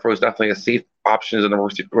think Hunter Renfrow is definitely a safe option as a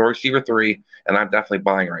receiver 3, and I'm definitely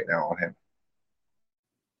buying right now on him.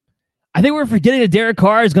 I think we're forgetting that Derek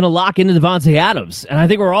Carr is going to lock into Devontae Adams. And I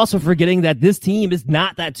think we're also forgetting that this team is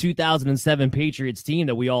not that 2007 Patriots team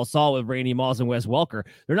that we all saw with Randy Moss and Wes Welker.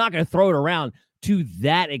 They're not going to throw it around to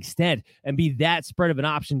that extent and be that spread of an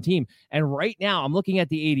option team. And right now, I'm looking at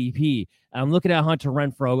the ADP, and I'm looking at Hunter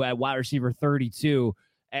Renfrow at wide receiver 32.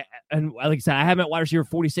 And like I said, I have him at wide receiver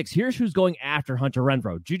 46. Here's who's going after Hunter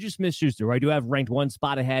Renfrow. Juju Smith-Schuster, who I do have ranked 1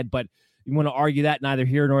 spot ahead, but you want to argue that, neither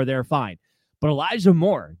here nor there, fine. But Elijah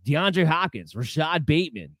Moore, DeAndre Hopkins, Rashad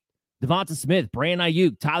Bateman, Devonta Smith, Brandon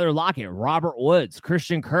Ayuk, Tyler Lockett, Robert Woods,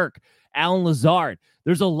 Christian Kirk, Allen Lazard.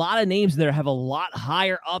 There's a lot of names there have a lot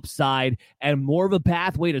higher upside and more of a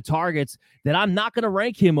pathway to targets that I'm not going to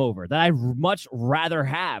rank him over, that I'd much rather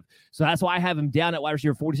have. So that's why I have him down at wide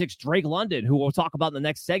receiver 46. Drake London, who we'll talk about in the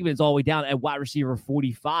next segment, is all the way down at wide receiver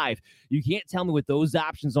 45. You can't tell me with those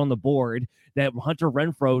options on the board that Hunter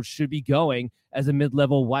Renfrow should be going as a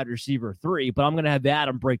mid-level wide receiver 3, but I'm going to have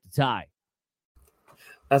Adam break the tie.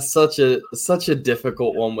 That's such a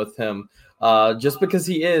difficult one with him. Just because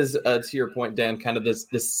he is, to your point, Dan, kind of this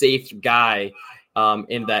safe guy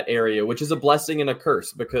in that area, which is a blessing and a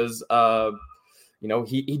curse because,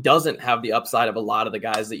 he doesn't have the upside of a lot of the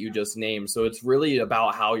guys that you just named. So it's really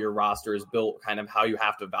about how your roster is built, kind of how you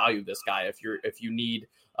have to value this guy. If you need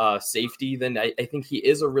safety, then I think he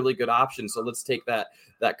is a really good option. So let's take that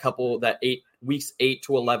 8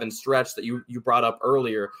 to 11 stretch that you brought up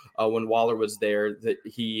earlier when Waller was there, that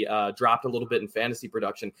he dropped a little bit in fantasy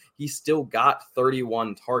production. He still got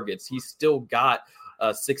 31 targets. He still got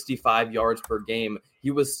 65 yards per game. He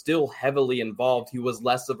was still heavily involved. He was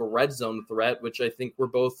less of a red zone threat, which I think we're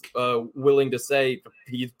both willing to say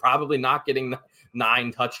he's probably not getting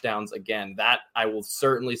 9 touchdowns again. That I will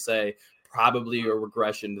certainly say probably a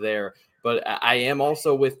regression there. But I am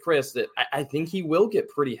also with Chris that I think he will get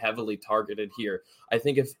pretty heavily targeted here. I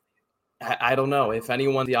think I don't know if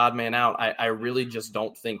anyone's the odd man out, I really just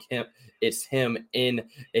don't think it's him in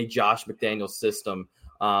a Josh McDaniels system.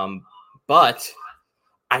 But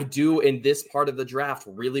I do in this part of the draft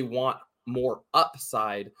really want more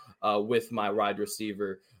upside with my wide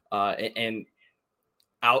receiver and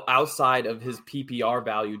outside of his PPR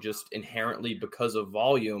value, just inherently because of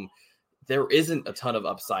volume. There isn't a ton of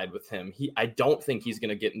upside with him. I don't think he's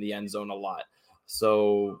going to get in the end zone a lot.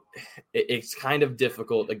 So it's kind of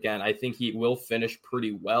difficult. Again, I think he will finish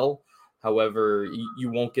pretty well. However,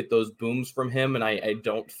 you won't get those booms from him, and I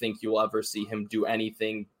don't think you'll ever see him do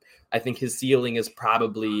anything. I think his ceiling is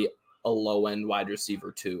probably a low-end wide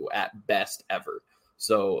receiver 2 at best ever.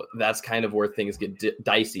 So that's kind of where things get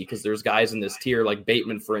dicey because there's guys in this tier like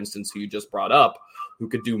Bateman, for instance, who you just brought up, who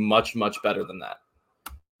could do much, much better than that.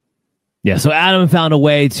 Yeah, so Adam found a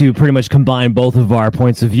way to pretty much combine both of our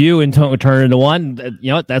points of view and turn it into one.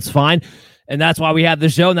 You know what? That's fine. And that's why we have the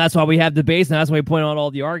show, and that's why we have debates, and that's why we point out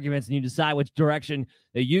all the arguments, and you decide which direction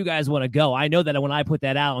that you guys want to go. I know that when I put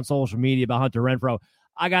that out on social media about Hunter Renfrow,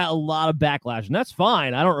 I got a lot of backlash, and that's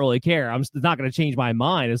fine. I don't really care. It's not going to change my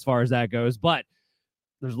mind as far as that goes, but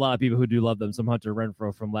there's a lot of people who do love them some Hunter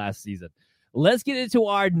Renfrow from last season. Let's get into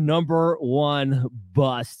our number 1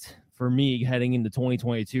 bust for me heading into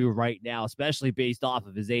 2022 right now, especially based off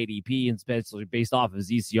of his ADP and especially based off of his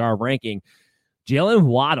ECR ranking. Jalen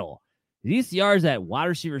Waddle. His ECR is at wide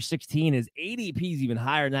receiver 16. His ADP is even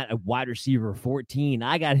higher than that at wide receiver 14.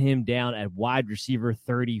 I got him down at wide receiver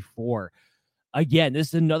 34. Again, this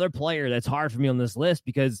is another player that's hard for me on this list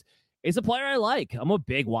because it's a player I like. I'm a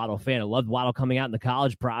big Waddle fan. I loved Waddle coming out in the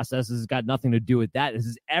college process. This has got nothing to do with that. This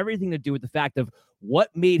is everything to do with the fact of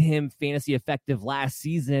what made him fantasy effective last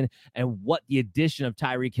season and what the addition of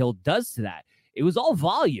Tyreek Hill does to that. It was all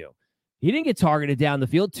volume. He didn't get targeted down the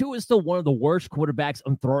field. Tua is still one of the worst quarterbacks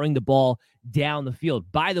on throwing the ball down the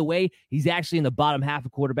field. By the way, he's actually in the bottom half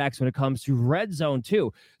of quarterbacks when it comes to red zone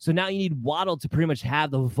too. So now you need Waddle to pretty much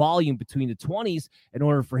have the volume between the 20s in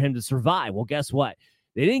order for him to survive. Well, guess what?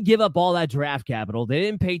 They didn't give up all that draft capital. They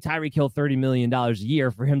didn't pay Tyreek Hill $30 million a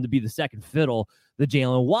year for him to be the second fiddle, the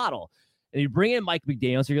Jalen Waddle. And you bring in Mike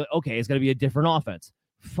McDaniel, so you're like, okay, it's going to be a different offense.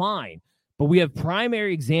 Fine. But we have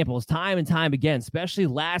primary examples time and time again, especially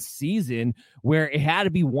last season, where it had to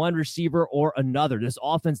be one receiver or another. This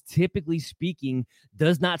offense, typically speaking,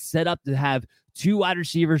 does not set up to have two wide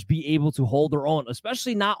receivers be able to hold their own,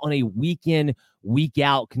 especially not on a week in, week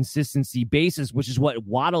out consistency basis, which is what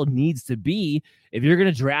Waddle needs to be if you're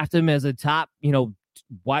going to draft him as a top,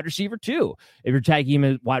 wide receiver 2. If you're tagging him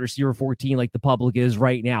as wide receiver 14, like the public is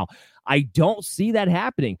right now. I don't see that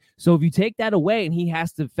happening. So if you take that away and he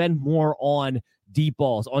has to defend more on deep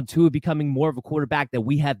balls, on Tua becoming more of a quarterback that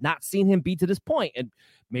we have not seen him be to this point, and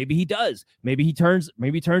maybe he does. Maybe he turns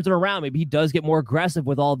it around. Maybe he does get more aggressive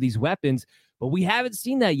with all of these weapons, but we haven't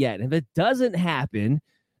seen that yet. And if it doesn't happen,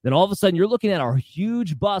 then all of a sudden you're looking at a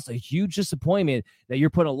huge bust, a huge disappointment that you're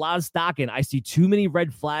putting a lot of stock in. I see too many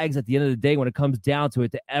red flags at the end of the day when it comes down to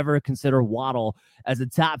it to ever consider Waddle as a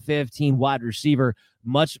top 15 wide receiver.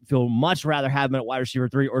 Feel much rather have him at wide receiver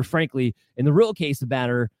 3, or frankly, in the real case of the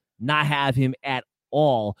matter, not have him at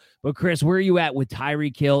all. But Chris, where are you at with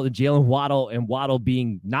Tyreek Hill and Jalen Waddle, and Waddle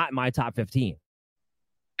being not in my top 15?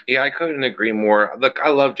 Yeah, I couldn't agree more. Look, I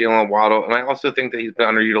love Jalen Waddle, and I also think that he's been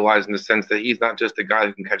underutilized in the sense that he's not just a guy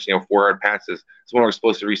who can catch 4-yard passes. He's one of our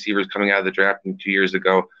explosive receivers coming out of the draft 2 years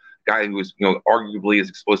ago. Guy who was arguably as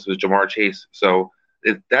explosive as Jamar Chase. So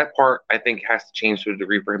that part I think has to change to a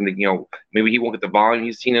degree for him to maybe he won't get the volume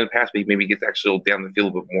he's seen in the past, but maybe he gets actually down the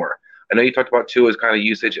field a bit more. I know you talked about Tua's kind of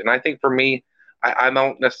usage, and I think for me, I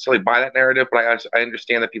don't necessarily buy that narrative, but I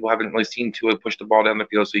understand that people haven't really seen Tua push the ball down the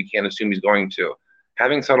field, so you can't assume he's going to.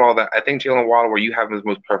 Having said all that, I think Jalen Waddle, where you have him, is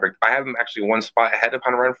most perfect. I have him actually one spot ahead of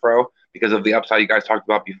Hunter Renfrow because of the upside you guys talked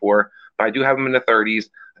about before, but I do have him in the 30s.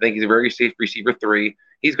 I think he's a very safe receiver 3.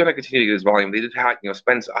 He's going to continue to get his volume. They did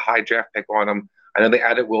spend a high draft pick on him. I know they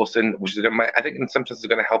added Wilson, which is I think in some sense is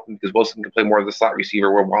going to help him because Wilson can play more of the slot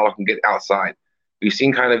receiver where Waddle can get outside. We've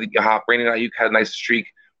seen kind of Brandon Ayuk had a nice streak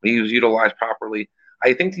when he was utilized properly.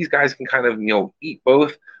 I think these guys can kind of eat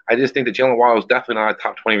both. I just think that Jalen Waddle is definitely not a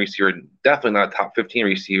top 20 receiver, definitely not a top 15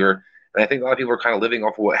 receiver. And I think a lot of people are kind of living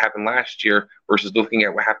off of what happened last year versus looking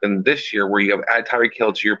at what happened this year, where you have add Tyreek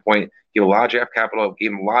Hill, to your point, you have a lot of draft capital,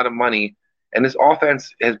 gave him a lot of money. And this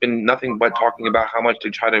offense has been nothing but talking about how much to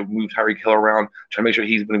try to move Tyreek Hill around, try to make sure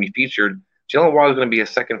he's going to be featured. Jalen Waddle is going to be a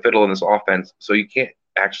second fiddle in this offense, so you can't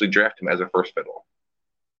actually draft him as a first fiddle.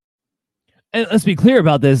 And let's be clear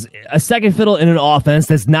about this. A second fiddle in an offense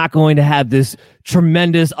that's not going to have this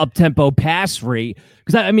tremendous up-tempo pass rate.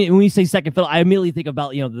 Because, I mean, when you say second fiddle, I immediately think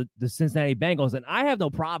about, the Cincinnati Bengals. And I have no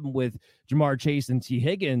problem with Jamar Chase and T.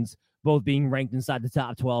 Higgins both being ranked inside the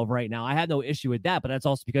top 12 right now. I have no issue with that, but that's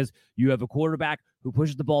also because you have a quarterback who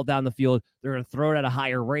pushes the ball down the field. They're going to throw it at a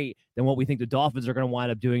higher rate than what we think the Dolphins are going to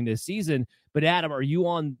wind up doing this season. But, Adam, are you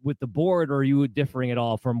on with the board, or are you differing at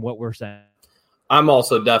all from what we're saying? I'm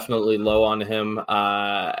also definitely low on him.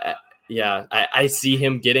 I see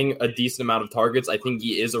him getting a decent amount of targets. I think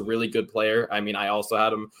he is a really good player. I mean, I also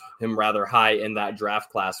had him rather high in that draft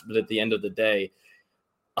class, but at the end of the day,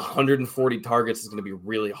 140 targets is going to be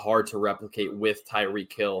really hard to replicate with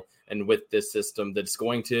Tyreek Hill and with this system that's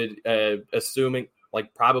going to,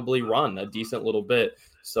 probably run a decent little bit.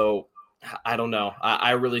 So I don't know.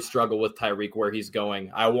 I really struggle with Tyreek where he's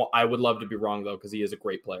going. I would love to be wrong, though, because he is a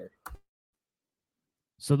great player.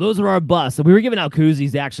 So those are our busts. So we were giving out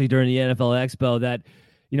koozies actually during the NFL Expo that,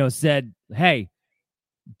 said, hey,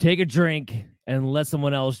 take a drink and let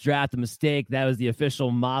someone else draft a mistake. That was the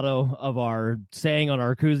official motto of our saying on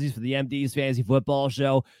our koozies for the MD's Fantasy Football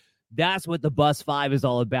Show. That's what the Bust 5 is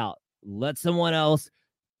all about. Let someone else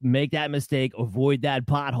make that mistake, avoid that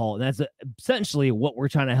pothole. And that's essentially what we're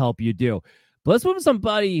trying to help you do. But let's move to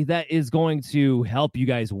somebody that is going to help you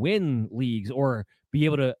guys win leagues or be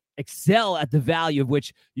able to excel at the value of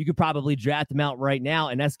which you could probably draft them out right now.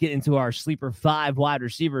 And that's get into our sleeper 5 wide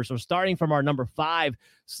receiver. So starting from our number 5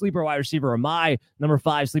 sleeper wide receiver, or my number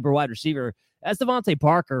 5 sleeper wide receiver, that's Devontae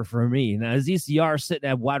Parker for me. Now his ECR sitting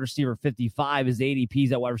at wide receiver 55, his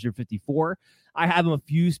ADP's at wide receiver 54. I have him a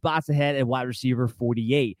few spots ahead at wide receiver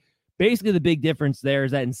 48. Basically, the big difference there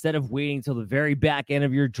is that instead of waiting until the very back end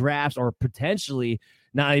of your drafts or potentially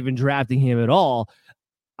not even drafting him at all,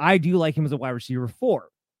 I do like him as a wide receiver 4.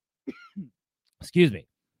 Excuse me.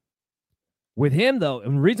 With him, though,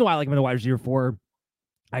 and the reason why I like him as a wide receiver 4,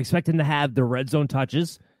 I expect him to have the red zone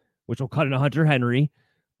touches which will cut into Hunter Henry,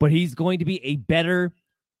 but he's going to be a better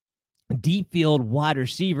deep field wide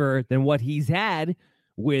receiver than what he's had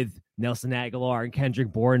with Nelson Aguilar and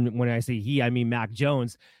Kendrick Bourne. When I say he, I mean Mac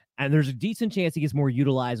Jones. And there's a decent chance he gets more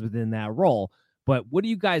utilized within that role. But what do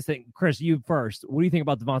you guys think? Chris, you first. What do you think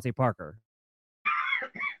about Devontae Parker?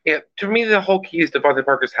 Yeah, to me, the whole key is Devontae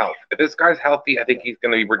Parker's health. If this guy's healthy, I think he's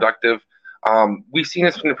going to be productive. We've seen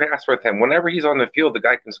this from the past with him. Whenever he's on the field, the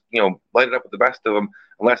guy can, light it up with the best of them,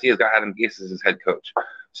 unless he has got Adam Gase as his head coach.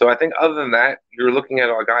 So I think other than that, you're looking at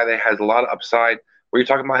a guy that has a lot of upside. Where you're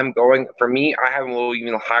talking about him going, for me, I have him a little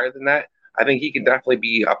even higher than that. I think he can definitely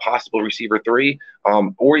be a possible receiver 3,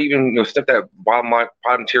 or even step that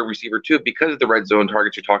bottom tier receiver 2 because of the red zone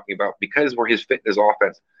targets you're talking about, because where his fit in his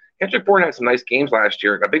offense. Kendrick Bourne had some nice games last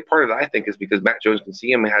year. A big part of that, I think, is because Matt Jones can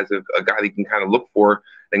see him and has a guy that he can kind of look for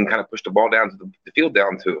and kind of push the ball down to the field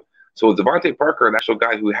down to. So Devontae Parker, an actual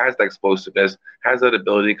guy who has that explosiveness, has that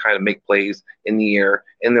ability to kind of make plays in the air,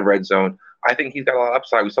 in the red zone. I think he's got a lot of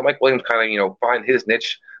upside. We saw Mike Williams kind of, find his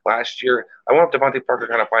niche last year. I wonder if Devontae Parker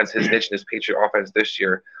kind of finds his niche in his Patriot offense this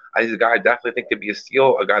year. He's a guy I definitely think could be a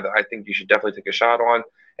steal, a guy that I think you should definitely take a shot on.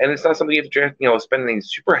 And it's not something you have to draft, spend any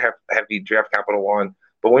super heavy draft capital on.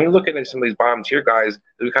 But when you're looking at some of these bottom tier guys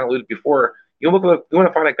that we kind of alluded before, you want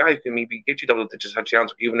to find a guy who can maybe get you double digit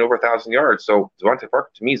touchdowns, even over 1,000 yards. So Devontae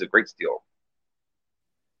Parker, to me, is a great steal.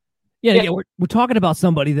 Yeah, again, we're talking about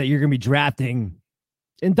somebody that you're going to be drafting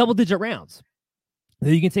in double-digit rounds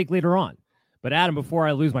that you can take later on. But Adam, before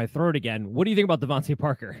I lose my throat again, what do you think about Devontae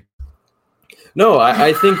Parker? No,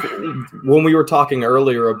 I think when we were talking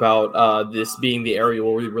earlier about this being the area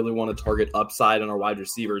where we really want to target upside on our wide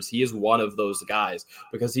receivers, he is one of those guys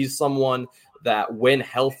because he's someone that when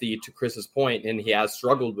healthy, to Chris's point, and he has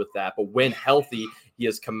struggled with that, but when healthy, he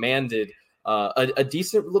has commanded a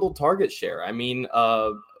decent little target share. I mean,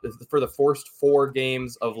 for the first 4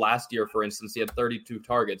 games of last year, for instance, he had 32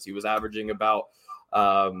 targets. He was averaging about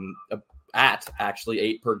actually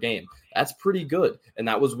 8 per game. That's pretty good. And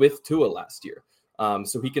that was with Tua last year.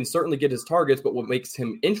 So he can certainly get his targets, but what makes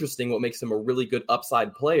him interesting, what makes him a really good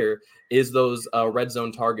upside player is those red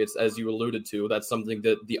zone targets, as you alluded to. That's something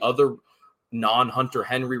that the other non-Hunter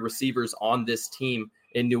Henry receivers on this team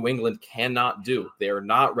in New England cannot do. They are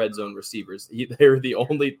not red zone receivers. They're the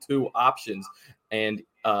only 2 options. And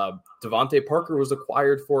Devontae Parker was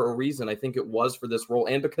acquired for a reason. I think it was for this role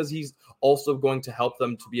and because he's also going to help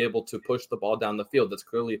them to be able to push the ball down the field. That's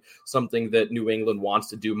clearly something that New England wants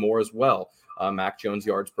to do more as well. Mac Jones'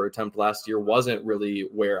 yards per attempt last year wasn't really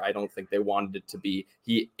where I don't think they wanted it to be.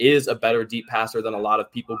 He is a better deep passer than a lot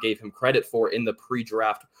of people gave him credit for in the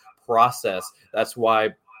pre-draft process. That's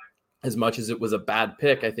why, as much as it was a bad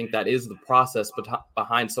pick, I think that is the process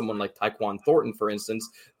behind someone like Tyquan Thornton, for instance.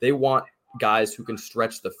 They want guys who can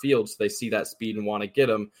stretch the field, so they see that speed and want to get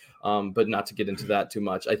them, but not to get into that too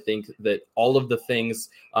much. I think that all of the things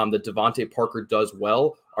that Devontae Parker does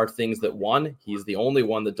well are things that, 1, he's the only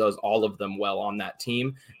one that does all of them well on that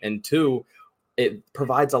team, and 2, it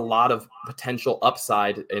provides a lot of potential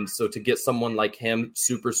upside. And so to get someone like him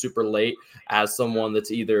super, super late as someone that's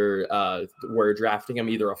either we're drafting him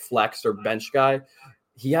either a flex or bench guy,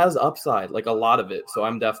 he has upside, like a lot of it. So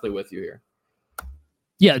I'm definitely with you here.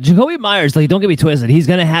 Yeah, Jakobi Meyers, don't get me twisted. He's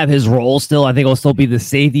going to have his role still. I think he'll still be the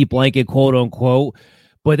safety blanket, quote unquote,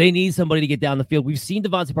 but they need somebody to get down the field. We've seen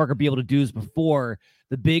Devontae Parker be able to do this before.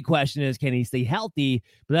 The big question is, can he stay healthy?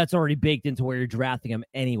 But that's already baked into where you're drafting him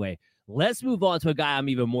anyway. Let's move on to a guy I'm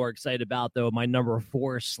even more excited about, though. My number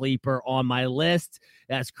 4 sleeper on my list.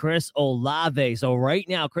 That's Chris Olave. So right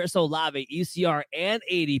now, Chris Olave, ECR and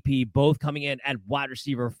ADP, both coming in at wide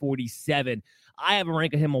receiver 47. I have him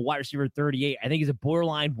ranking him a wide receiver 38. I think he's a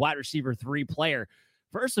borderline wide receiver 3 player.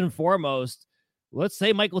 First and foremost, let's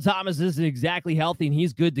say Michael Thomas isn't exactly healthy and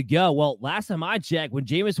he's good to go. Well, last time I checked, when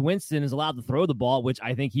Jameis Winston is allowed to throw the ball, which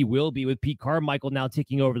I think he will be with Pete Carmichael now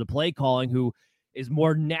taking over the play calling, who is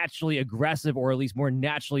more naturally aggressive or at least more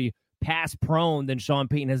naturally pass prone than Sean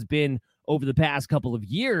Payton has been over the past couple of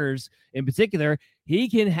years. In particular, he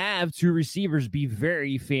can have 2 receivers be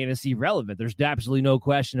very fantasy relevant. There's absolutely no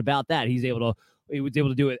question about that. He was able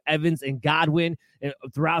to do it with Evans and Godwin and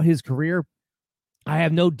throughout his career. I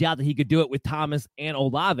have no doubt that he could do it with Thomas and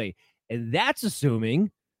Olave. And that's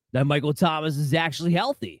assuming that Michael Thomas is actually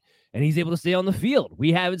healthy and he's able to stay on the field.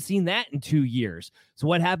 We haven't seen that in 2 years. So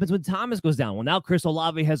what happens when Thomas goes down? Well, now Chris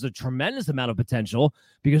Olave has a tremendous amount of potential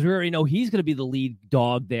because we already know he's going to be the lead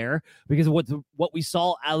dog there because of what we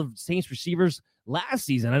saw out of Saints receivers last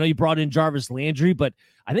season. I know you brought in Jarvis Landry, but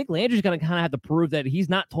I think Landry's going to kind of have to prove that he's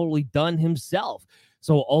not totally done himself.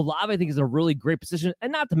 So Olave, I think, is a really great position.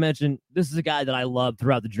 And not to mention, this is a guy that I love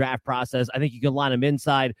throughout the draft process. I think you can line him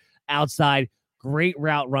inside. outside, great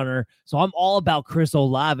route runner. So I'm all about Chris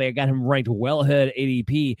Olave. I got him ranked well ahead of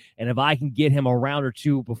ADP. And if I can get him a round or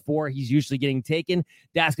two before he's usually getting taken,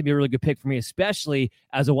 that's going to be a really good pick for me, especially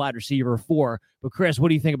as a wide receiver 4. But Chris, what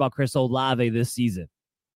do you think about Chris Olave this season?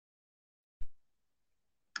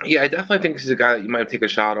 Yeah, I definitely think this is a guy that you might take a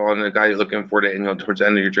shot on, a guy you're looking for to, towards the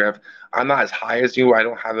end of your draft. I'm not as high as you. I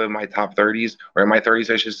don't have him in my top 30s, or in my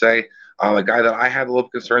 30s, I should say. A guy that I have a little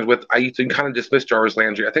concerns with, I used to kind of dismiss Jarvis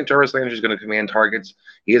Landry. I think Jarvis Landry is going to command targets.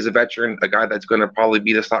 He is a veteran, a guy that's going to probably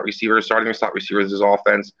be the slot receiver, starting slot receiver of his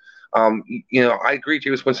offense. I agree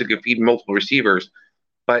Jameis Winston could feed multiple receivers,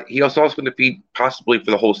 but he also going to feed possibly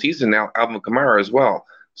for the whole season now Alvin Kamara as well.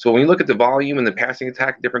 So when you look at the volume and the passing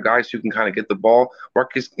attack, different guys who can kind of get the ball,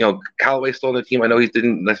 Marcus, Callaway's still on the team. I know he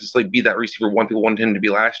didn't necessarily be that receiver one people wanted him to be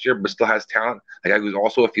last year, but still has talent. A guy who's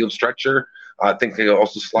also a field stretcher. I think they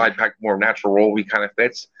also slide back more natural role he kind of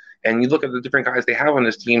fits. And you look at the different guys they have on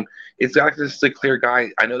this team, it's not necessarily a clear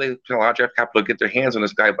guy. I know they spent a lot of draft capital to get their hands on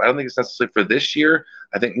this guy, but I don't think it's necessarily for this year.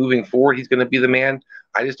 I think moving forward, he's going to be the man.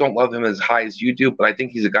 I just don't love him as high as you do, but I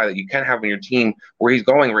think he's a guy that you can have on your team where he's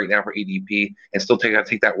going right now for ADP and still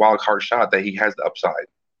take that wild card shot that he has the upside.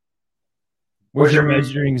 Where's your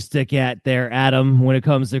measuring stick at there, Adam, when it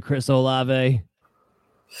comes to Chris Olave?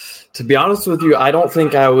 To be honest with you, I don't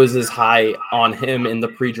think I was as high on him in the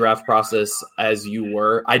pre-draft process as you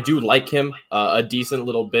were. I do like him a decent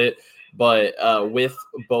little bit, but with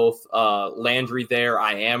both Landry there,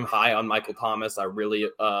 I am high on Michael Thomas. I'm really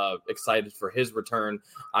excited for his return.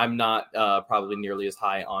 I'm not probably nearly as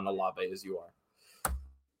high on Olave as you are.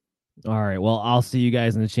 All right, well, I'll see you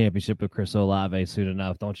guys in the championship with Chris Olave soon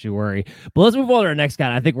enough. Don't you worry. But let's move on to our next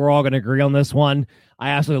guy. I think we're all going to agree on this one.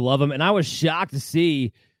 I absolutely love him, and I was shocked to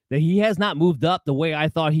see that he has not moved up the way I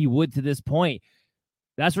thought he would to this point.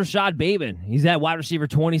 That's Rashad Bateman. He's at wide receiver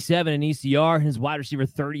 27 in ECR, and his wide receiver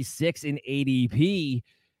 36 in ADP.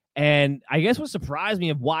 And I guess what surprised me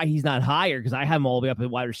of why he's not higher, because I have him all the way up at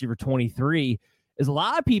wide receiver 23, is a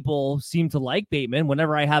lot of people seem to like Bateman.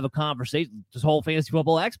 Whenever I have a conversation, this whole Fantasy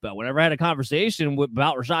Football Expo, whenever I had a conversation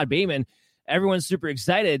about Rashad Bateman, everyone's super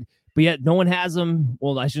excited, but yet no one has him.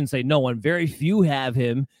 Well, I shouldn't say no one. Very few have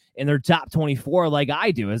him in their top 24 like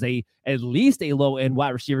I do, as at least a low-end wide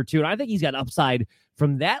receiver 2. And I think he's got upside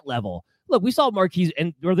from that level. Look, we saw Marquise,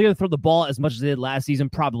 and are they going to throw the ball as much as they did last season?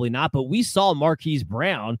 Probably not, but we saw Marquise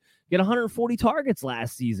Brown get 140 targets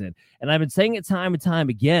last season. And I've been saying it time and time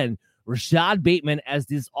again, Rashad Bateman as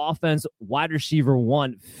this offense wide receiver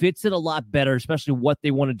 1 fits it a lot better, especially what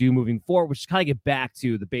they want to do moving forward, which is kind of get back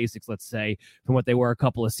to the basics, let's say, from what they were a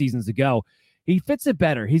couple of seasons ago. He fits it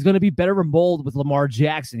better. He's going to be better molded with Lamar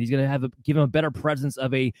Jackson. He's going to give him a better presence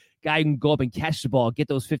of a guy who can go up and catch the ball, get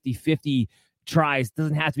those 50-50 tries.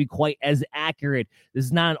 Doesn't have to be quite as accurate. This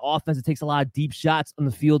is not an offense that takes a lot of deep shots on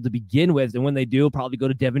the field to begin with. And when they do, probably go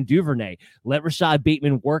to Devin Duvernay. Let Rashad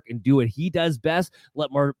Bateman work and do what he does best.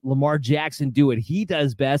 Let Lamar Jackson do what he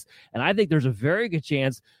does best. And I think there's a very good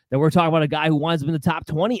chance that we're talking about a guy who winds up in the top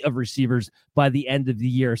 20 of receivers by the end of the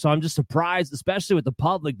year. So I'm just surprised, especially with the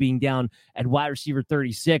public being down at wide receiver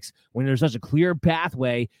 36, when there's such a clear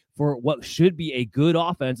pathway for what should be a good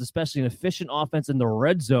offense, especially an efficient offense in the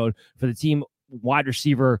red zone for the team wide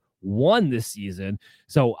receiver 1 this season.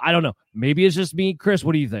 So I don't know. Maybe it's just me. Chris,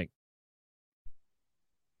 what do you think?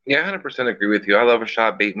 Yeah, 100% agree with you. I love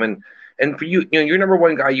Rashad Bateman. And for you, your number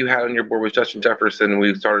 1 guy you had on your board was Justin Jefferson when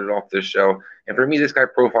we started off this show. And for me, this guy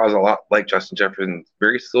profiles a lot like Justin Jefferson,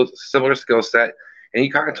 very similar skill set. And he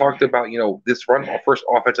kind of talked about, this run-first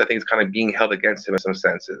offense, I think, is kind of being held against him in some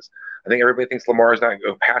senses. I think everybody thinks Lamar is not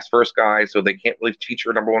a pass-first guy, so they can't really teach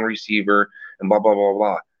your number 1 receiver and blah, blah, blah,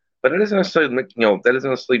 blah. But it doesn't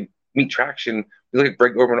necessarily, meet traction. You look at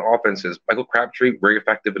Greg Orban offenses. Michael Crabtree, very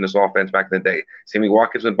effective in this offense back in the day. Sammy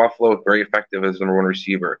Watkins in Buffalo, very effective as number 1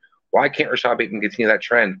 receiver. Why can't Rashad Bateman continue that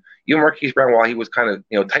trend? Even Marquise Brown, while he was kind of,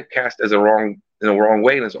 typecast as in the wrong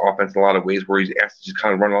way in his offense in a lot of ways, where he's asked to just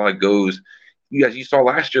kind of run a lot of goes. As you saw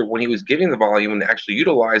last year, when he was getting the volume and actually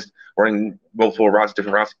utilized running multiple routes,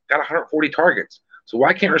 different routes, got 140 targets. So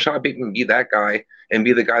why can't Rashad Bateman be that guy and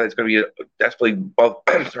be the guy that's going to be definitely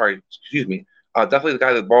definitely the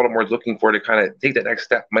guy that Baltimore is looking for to kind of take that next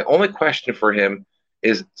step? My only question for him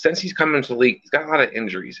is, since he's come into the league, he's got a lot of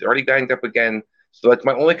injuries. He's already banged up again. So that's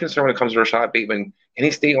my only concern when it comes to Rashad Bateman. Can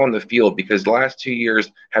he stay on the field? Because the last 2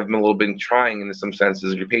 years have been a little bit trying in some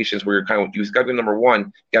senses. Your patience, where you're kind of, you've got to be number 1,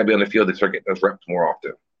 you got to be on the field to start getting those reps more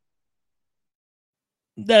often.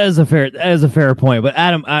 That is a fair point. But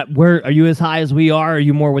Adam, where are you as high as we are? Or are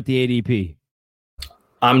you more with the ADP?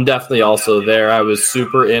 I'm definitely also there. I was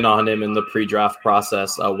super in on him in the pre-draft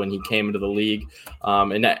process when he came into the league.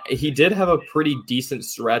 And he did have a pretty decent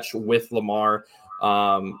stretch with Lamar.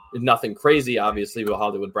 Nothing crazy, obviously, but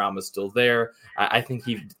Hollywood Brown was still there. I think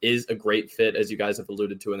he is a great fit, as you guys have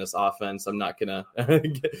alluded to in this offense. I'm not going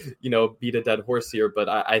to, beat a dead horse here, but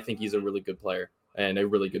I think he's a really good player and a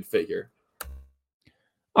really good fit here.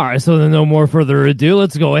 All right, so then no more further ado.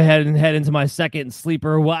 Let's go ahead and head into my second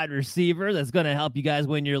sleeper wide receiver that's going to help you guys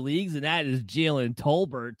win your leagues, and that is Jalen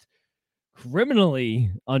Tolbert. Criminally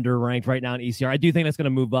underranked right now in ECR. I do think that's going to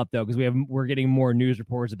move up, though, because we're getting more news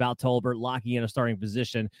reports about Tolbert locking in a starting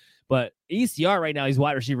position. But ECR right now, he's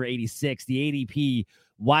wide receiver 86. The ADP,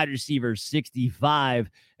 wide receiver 65.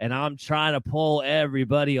 And I'm trying to pull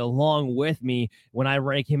everybody along with me when I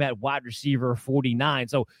rank him at wide receiver 49.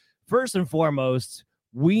 So first and foremost,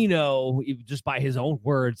 we know, just by his own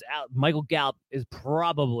words, Michael Gallup is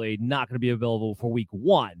probably not going to be available for week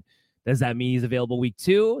 1. Does that mean he's available week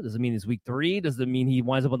 2? Does it mean it's week 3? Does it mean he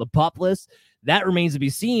winds up on the PUP list? That remains to be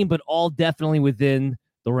seen, but all definitely within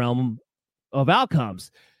the realm of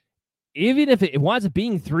outcomes. Even if it winds up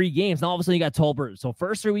being 3 games, now all of a sudden you got Tolbert. So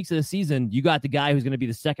first 3 weeks of the season, you got the guy who's going to be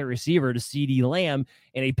the second receiver to CeeDee Lamb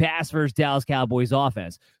in a pass versus Dallas Cowboys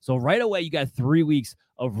offense. So right away, you got 3 weeks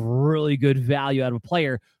of really good value out of a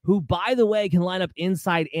player who, by the way, can line up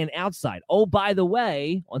inside and outside. Oh, by the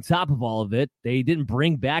way, on top of all of it, they didn't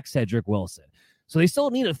bring back Cedric Wilson. So they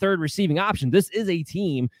still need a third receiving option. This is a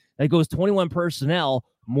team that goes 21 personnel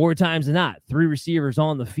more times than not. 3 receivers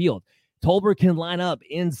on the field. Tolbert can line up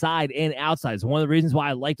inside and outside. It's one of the reasons why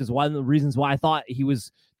I liked this. One of the reasons why I thought he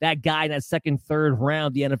was that guy in that second, third round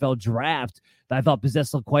of the NFL draft that I thought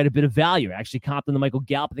possessed quite a bit of value. Actually, comped to Michael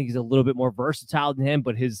Gallup. I think he's a little bit more versatile than him,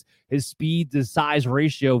 but his speed to size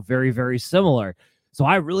ratio very, very similar. So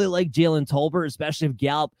I really like Jalen Tolbert, especially if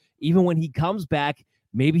Gallup, even when he comes back,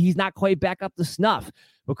 maybe he's not quite back up to snuff.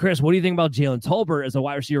 But Chris, what do you think about Jalen Tolbert as a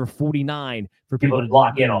wide receiver 49 for people to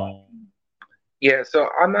lock in on? Yeah, so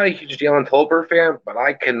I'm not a huge Jalen Tolbert fan, but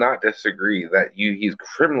I cannot disagree that he's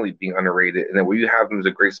criminally being underrated, and that where you have him is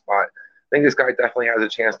a great spot. I think this guy definitely has a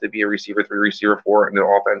chance to be a receiver 3, receiver 4 in the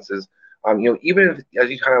offenses. Even if, as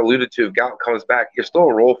you kind of alluded to, if Gallup comes back, you're still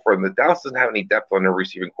a role for him. The Dallas doesn't have any depth on their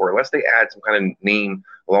receiving core unless they add some kind of name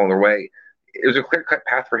along the way. It was a clear-cut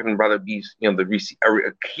path for him to rather be,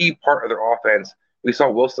 a key part of their offense. We saw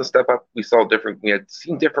Wilson step up. We saw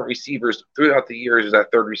seen different receivers throughout the years as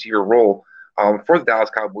that third receiver role. For the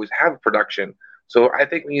Dallas Cowboys have production. So I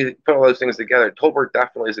think when you put all those things together, Tolbert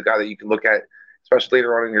definitely is a guy that you can look at, especially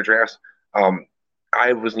later on in your drafts.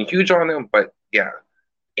 I wasn't huge on him, but yeah,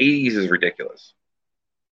 80s is ridiculous.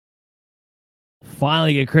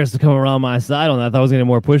 Finally get Chris to come around my side on that. I thought I was going to get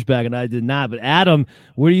more pushback, and I did not. But Adam,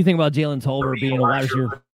 what do you think about Jalen Tolbert being a wide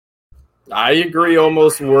receiver? I agree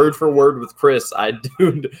almost word for word with Chris. I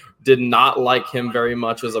did not like him very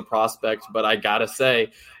much as a prospect, but I got to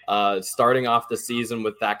say, starting off the season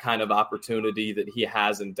with that kind of opportunity that he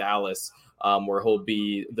has in Dallas, where he'll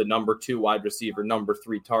be the number 2 wide receiver, number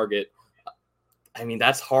 3 target. I mean,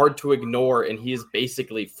 that's hard to ignore, and he is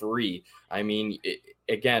basically free. I mean,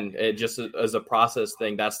 just as a process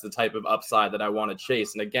thing, that's the type of upside that I want to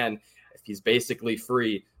chase. And again, if he's basically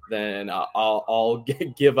free, then I'll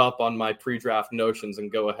give up on my pre-draft notions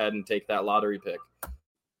and go ahead and take that lottery pick.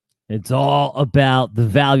 It's all about the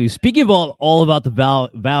value. Speaking of all about the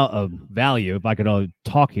value, if I could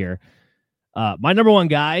talk here, my number 1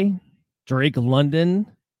 guy, Drake London,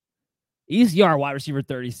 ECR wide receiver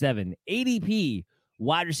 37, ADP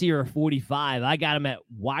wide receiver 45. I got him at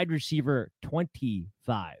wide receiver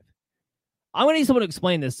 25. I'm going to need someone to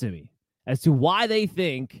explain this to me as to why they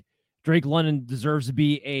think Drake London deserves to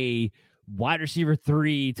be a wide receiver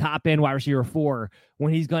 3, top end wide receiver 4,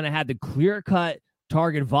 when he's going to have the clear-cut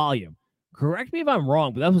target volume. Correct me if I'm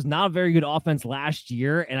wrong, but that was not a very good offense last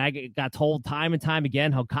year, and I got told time and time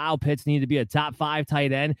again how Kyle Pitts needed to be a top 5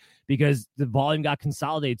 tight end because the volume got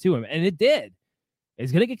consolidated to him, and it did.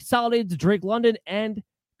 It's going to get consolidated to Drake London and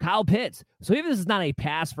Kyle Pitts. So even if this is not a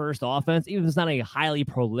pass-first offense, even if it's not a highly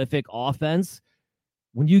prolific offense,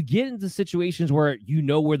 when you get into situations where you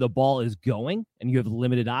know where the ball is going and you have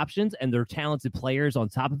limited options and they're talented players on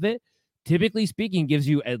top of it, typically speaking, gives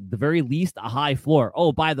you at the very least a high floor.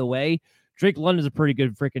 Oh, by the way, Drake London is a pretty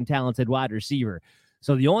good freaking talented wide receiver.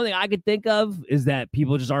 So the only thing I could think of is that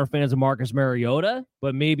people just aren't fans of Marcus Mariota,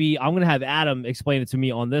 but maybe I'm going to have Adam explain it to me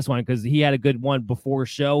on this one because he had a good one before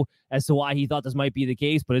show as to why he thought this might be the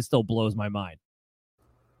case, but it still blows my mind.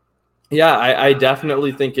 Yeah, I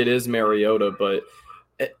definitely think it is Mariota, but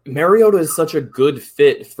Mariota is such a good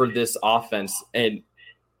fit for this offense. And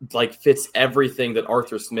like fits everything that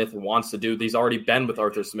Arthur Smith wants to do. He's already been with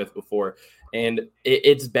Arthur Smith before, and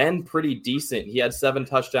it's been pretty decent. He had 7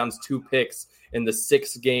 touchdowns, 2 picks in the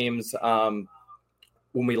 6 games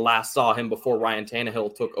when we last saw him before Ryan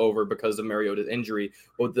Tannehill took over because of Mariota's injury.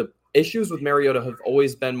 But the issues with Mariota have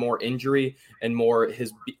always been more injury and more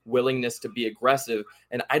his willingness to be aggressive.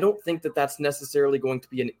 And I don't think that that's necessarily going to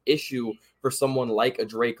be an issue for someone like a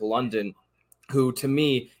Drake London, who to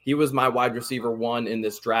me, he was my wide receiver 1 in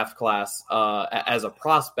this draft class as a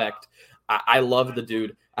prospect. I love the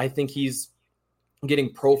dude. I think he's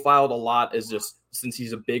getting profiled a lot as just, since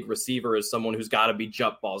he's a big receiver, as someone who's got to be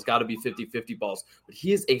jump balls, got to be 50-50 balls. But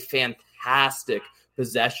he is a fantastic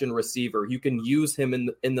possession receiver. You can use him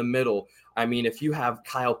in the middle. I mean, if you have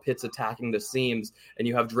Kyle Pitts attacking the seams and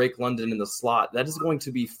you have Drake London in the slot, that is going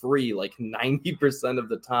to be free like 90% of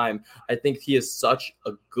the time. I think he is such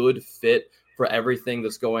a good fit for everything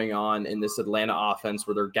that's going on in this Atlanta offense,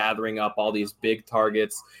 where they're gathering up all these big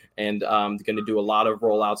targets and going to do a lot of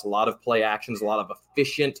rollouts, a lot of play actions, a lot of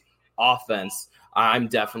efficient offense. I'm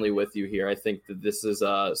definitely with you here. I think that this is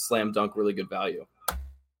a slam dunk, really good value.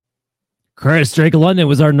 Chris, Drake London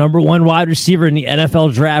was our number 1 wide receiver in the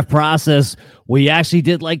NFL draft process. We actually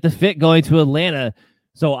did like the fit going to Atlanta.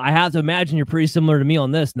 So I have to imagine you're pretty similar to me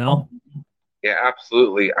on this, no? Yeah,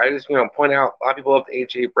 absolutely. I just point out, a lot of people love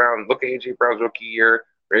A.J. Brown. Look at A.J. Brown's rookie year.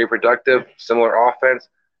 Very productive, similar offense.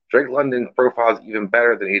 Drake London's profile is even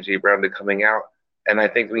better than A.J. Brown coming out. And I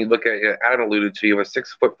think when you look at it, Adam alluded to, you have a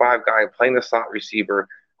 6'5" guy playing the slot receiver,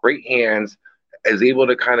 great hands, is able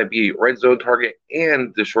to kind of be a red zone target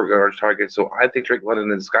and the short yardage target. So I think Drake London,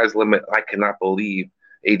 the sky's the limit. I cannot believe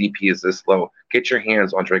ADP is this low. Get your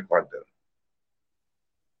hands on Drake London.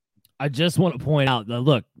 I just want to point out that,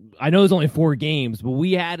 look, I know it's only 4 games, but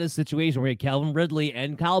we had a situation where we had Calvin Ridley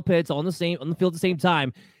and Kyle Pitts on the field at the same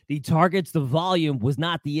time. The targets, the volume was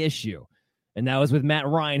not the issue. And that was with Matt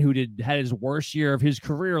Ryan, who had his worst year of his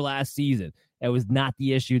career last season. That was not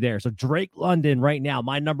the issue there. So Drake London right now,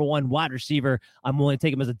 my number 1 wide receiver. I'm willing to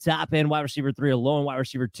take him as a top end wide receiver 3, a low end wide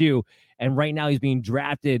receiver 2. And right now he's being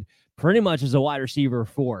drafted pretty much as a wide receiver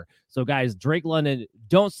 4. So guys, Drake London,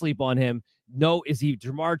 don't sleep on him. No, is he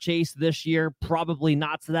Jamar Chase this year? Probably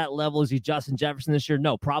not to that level. Is he Justin Jefferson this year?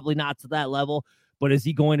 No, probably not to that level. But is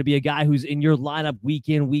he going to be a guy who's in your lineup week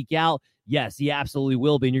in, week out? Yes, he absolutely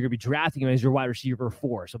will be, and you're going to be drafting him as your wide receiver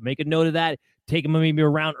 4. So make a note of that. Take him maybe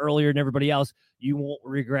around earlier than everybody else. You won't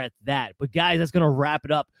regret that. But guys, that's going to wrap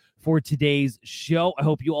it up for today's show. I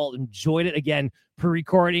hope you all enjoyed it. Again,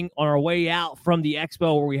 pre-recording on our way out from the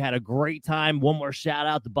expo where we had a great time. One more shout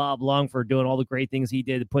out to Bob Lung for doing all the great things he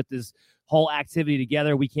did to put this whole activity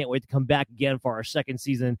together. We can't wait to come back again for our 2nd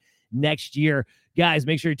season next year. Guys,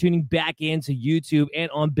 make sure you're tuning back into YouTube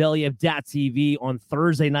and on BellyUp.tv on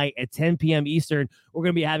Thursday night at 10 p.m. Eastern. We're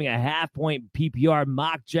going to be having a half-point PPR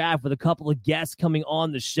mock draft with a couple of guests coming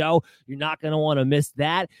on the show. You're not going to want to miss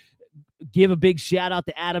that. Give a big shout-out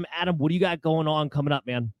to Adam. Adam, what do you got going on coming up,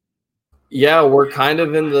 man? Yeah, we're kind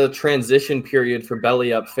of in the transition period for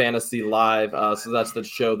Belly Up Fantasy Live. So that's the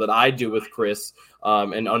show that I do with Chris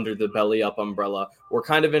and under the Belly Up umbrella. We're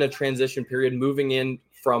kind of in a transition period, moving in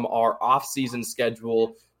from our off-season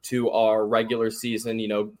schedule to our regular season,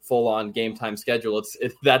 full-on game time schedule.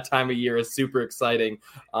 It's that time of year is super exciting.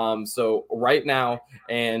 So right now,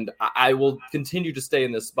 and I will continue to stay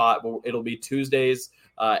in this spot, but it'll be Tuesdays,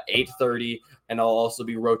 8:30, and I'll also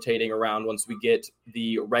be rotating around once we get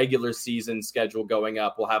the regular season schedule going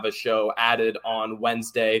up. We'll have a show added on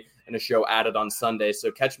Wednesday and a show added on Sunday.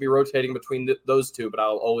 So catch me rotating between those two, but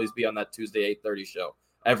I'll always be on that Tuesday 8:30 show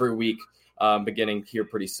every week, beginning here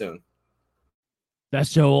pretty soon. That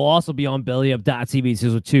show will also be on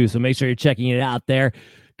BellyUp.tv too, so make sure you're checking it out there.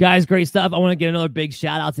 Guys, great stuff. I want to get another big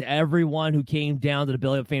shout out to everyone who came down to the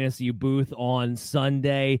Belly Up Fantasy booth on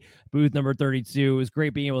Sunday, booth number 32. It was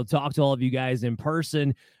great being able to talk to all of you guys in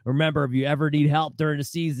person. Remember, if you ever need help during the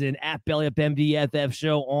season, at Belly Up MDFF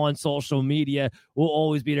show on social media, we'll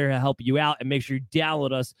always be there to help you out. And make sure you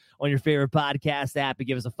download us on your favorite podcast app and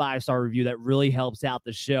give us a 5-star review. That really helps out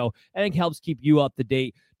the show and it helps keep you up to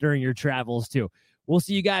date during your travels too. We'll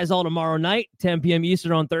see you guys all tomorrow night, 10 p.m.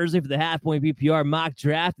 Eastern on Thursday for the half-point PPR mock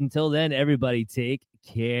draft. Until then, everybody take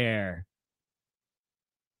care.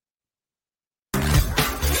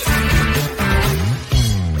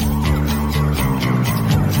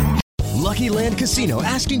 Lucky Land Casino,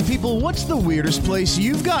 asking people, what's the weirdest place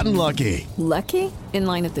you've gotten lucky? Lucky? In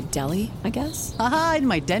line at the deli, I guess? Aha, in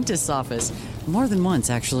my dentist's office. More than once,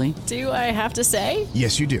 actually. Do I have to say?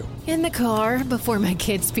 Yes, you do. In the car before my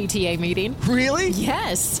kids' PTA meeting. Really?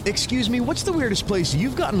 Yes. Excuse me, what's the weirdest place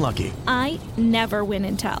you've gotten lucky? I never win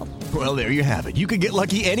and tell. Well, there you have it. You can get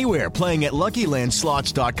lucky anywhere, playing at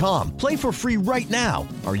LuckyLandSlots.com. Play for free right now.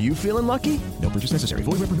 Are you feeling lucky? No purchase necessary.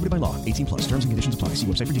 Void where prohibited by law. 18 plus. Terms and conditions apply. See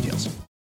website for details.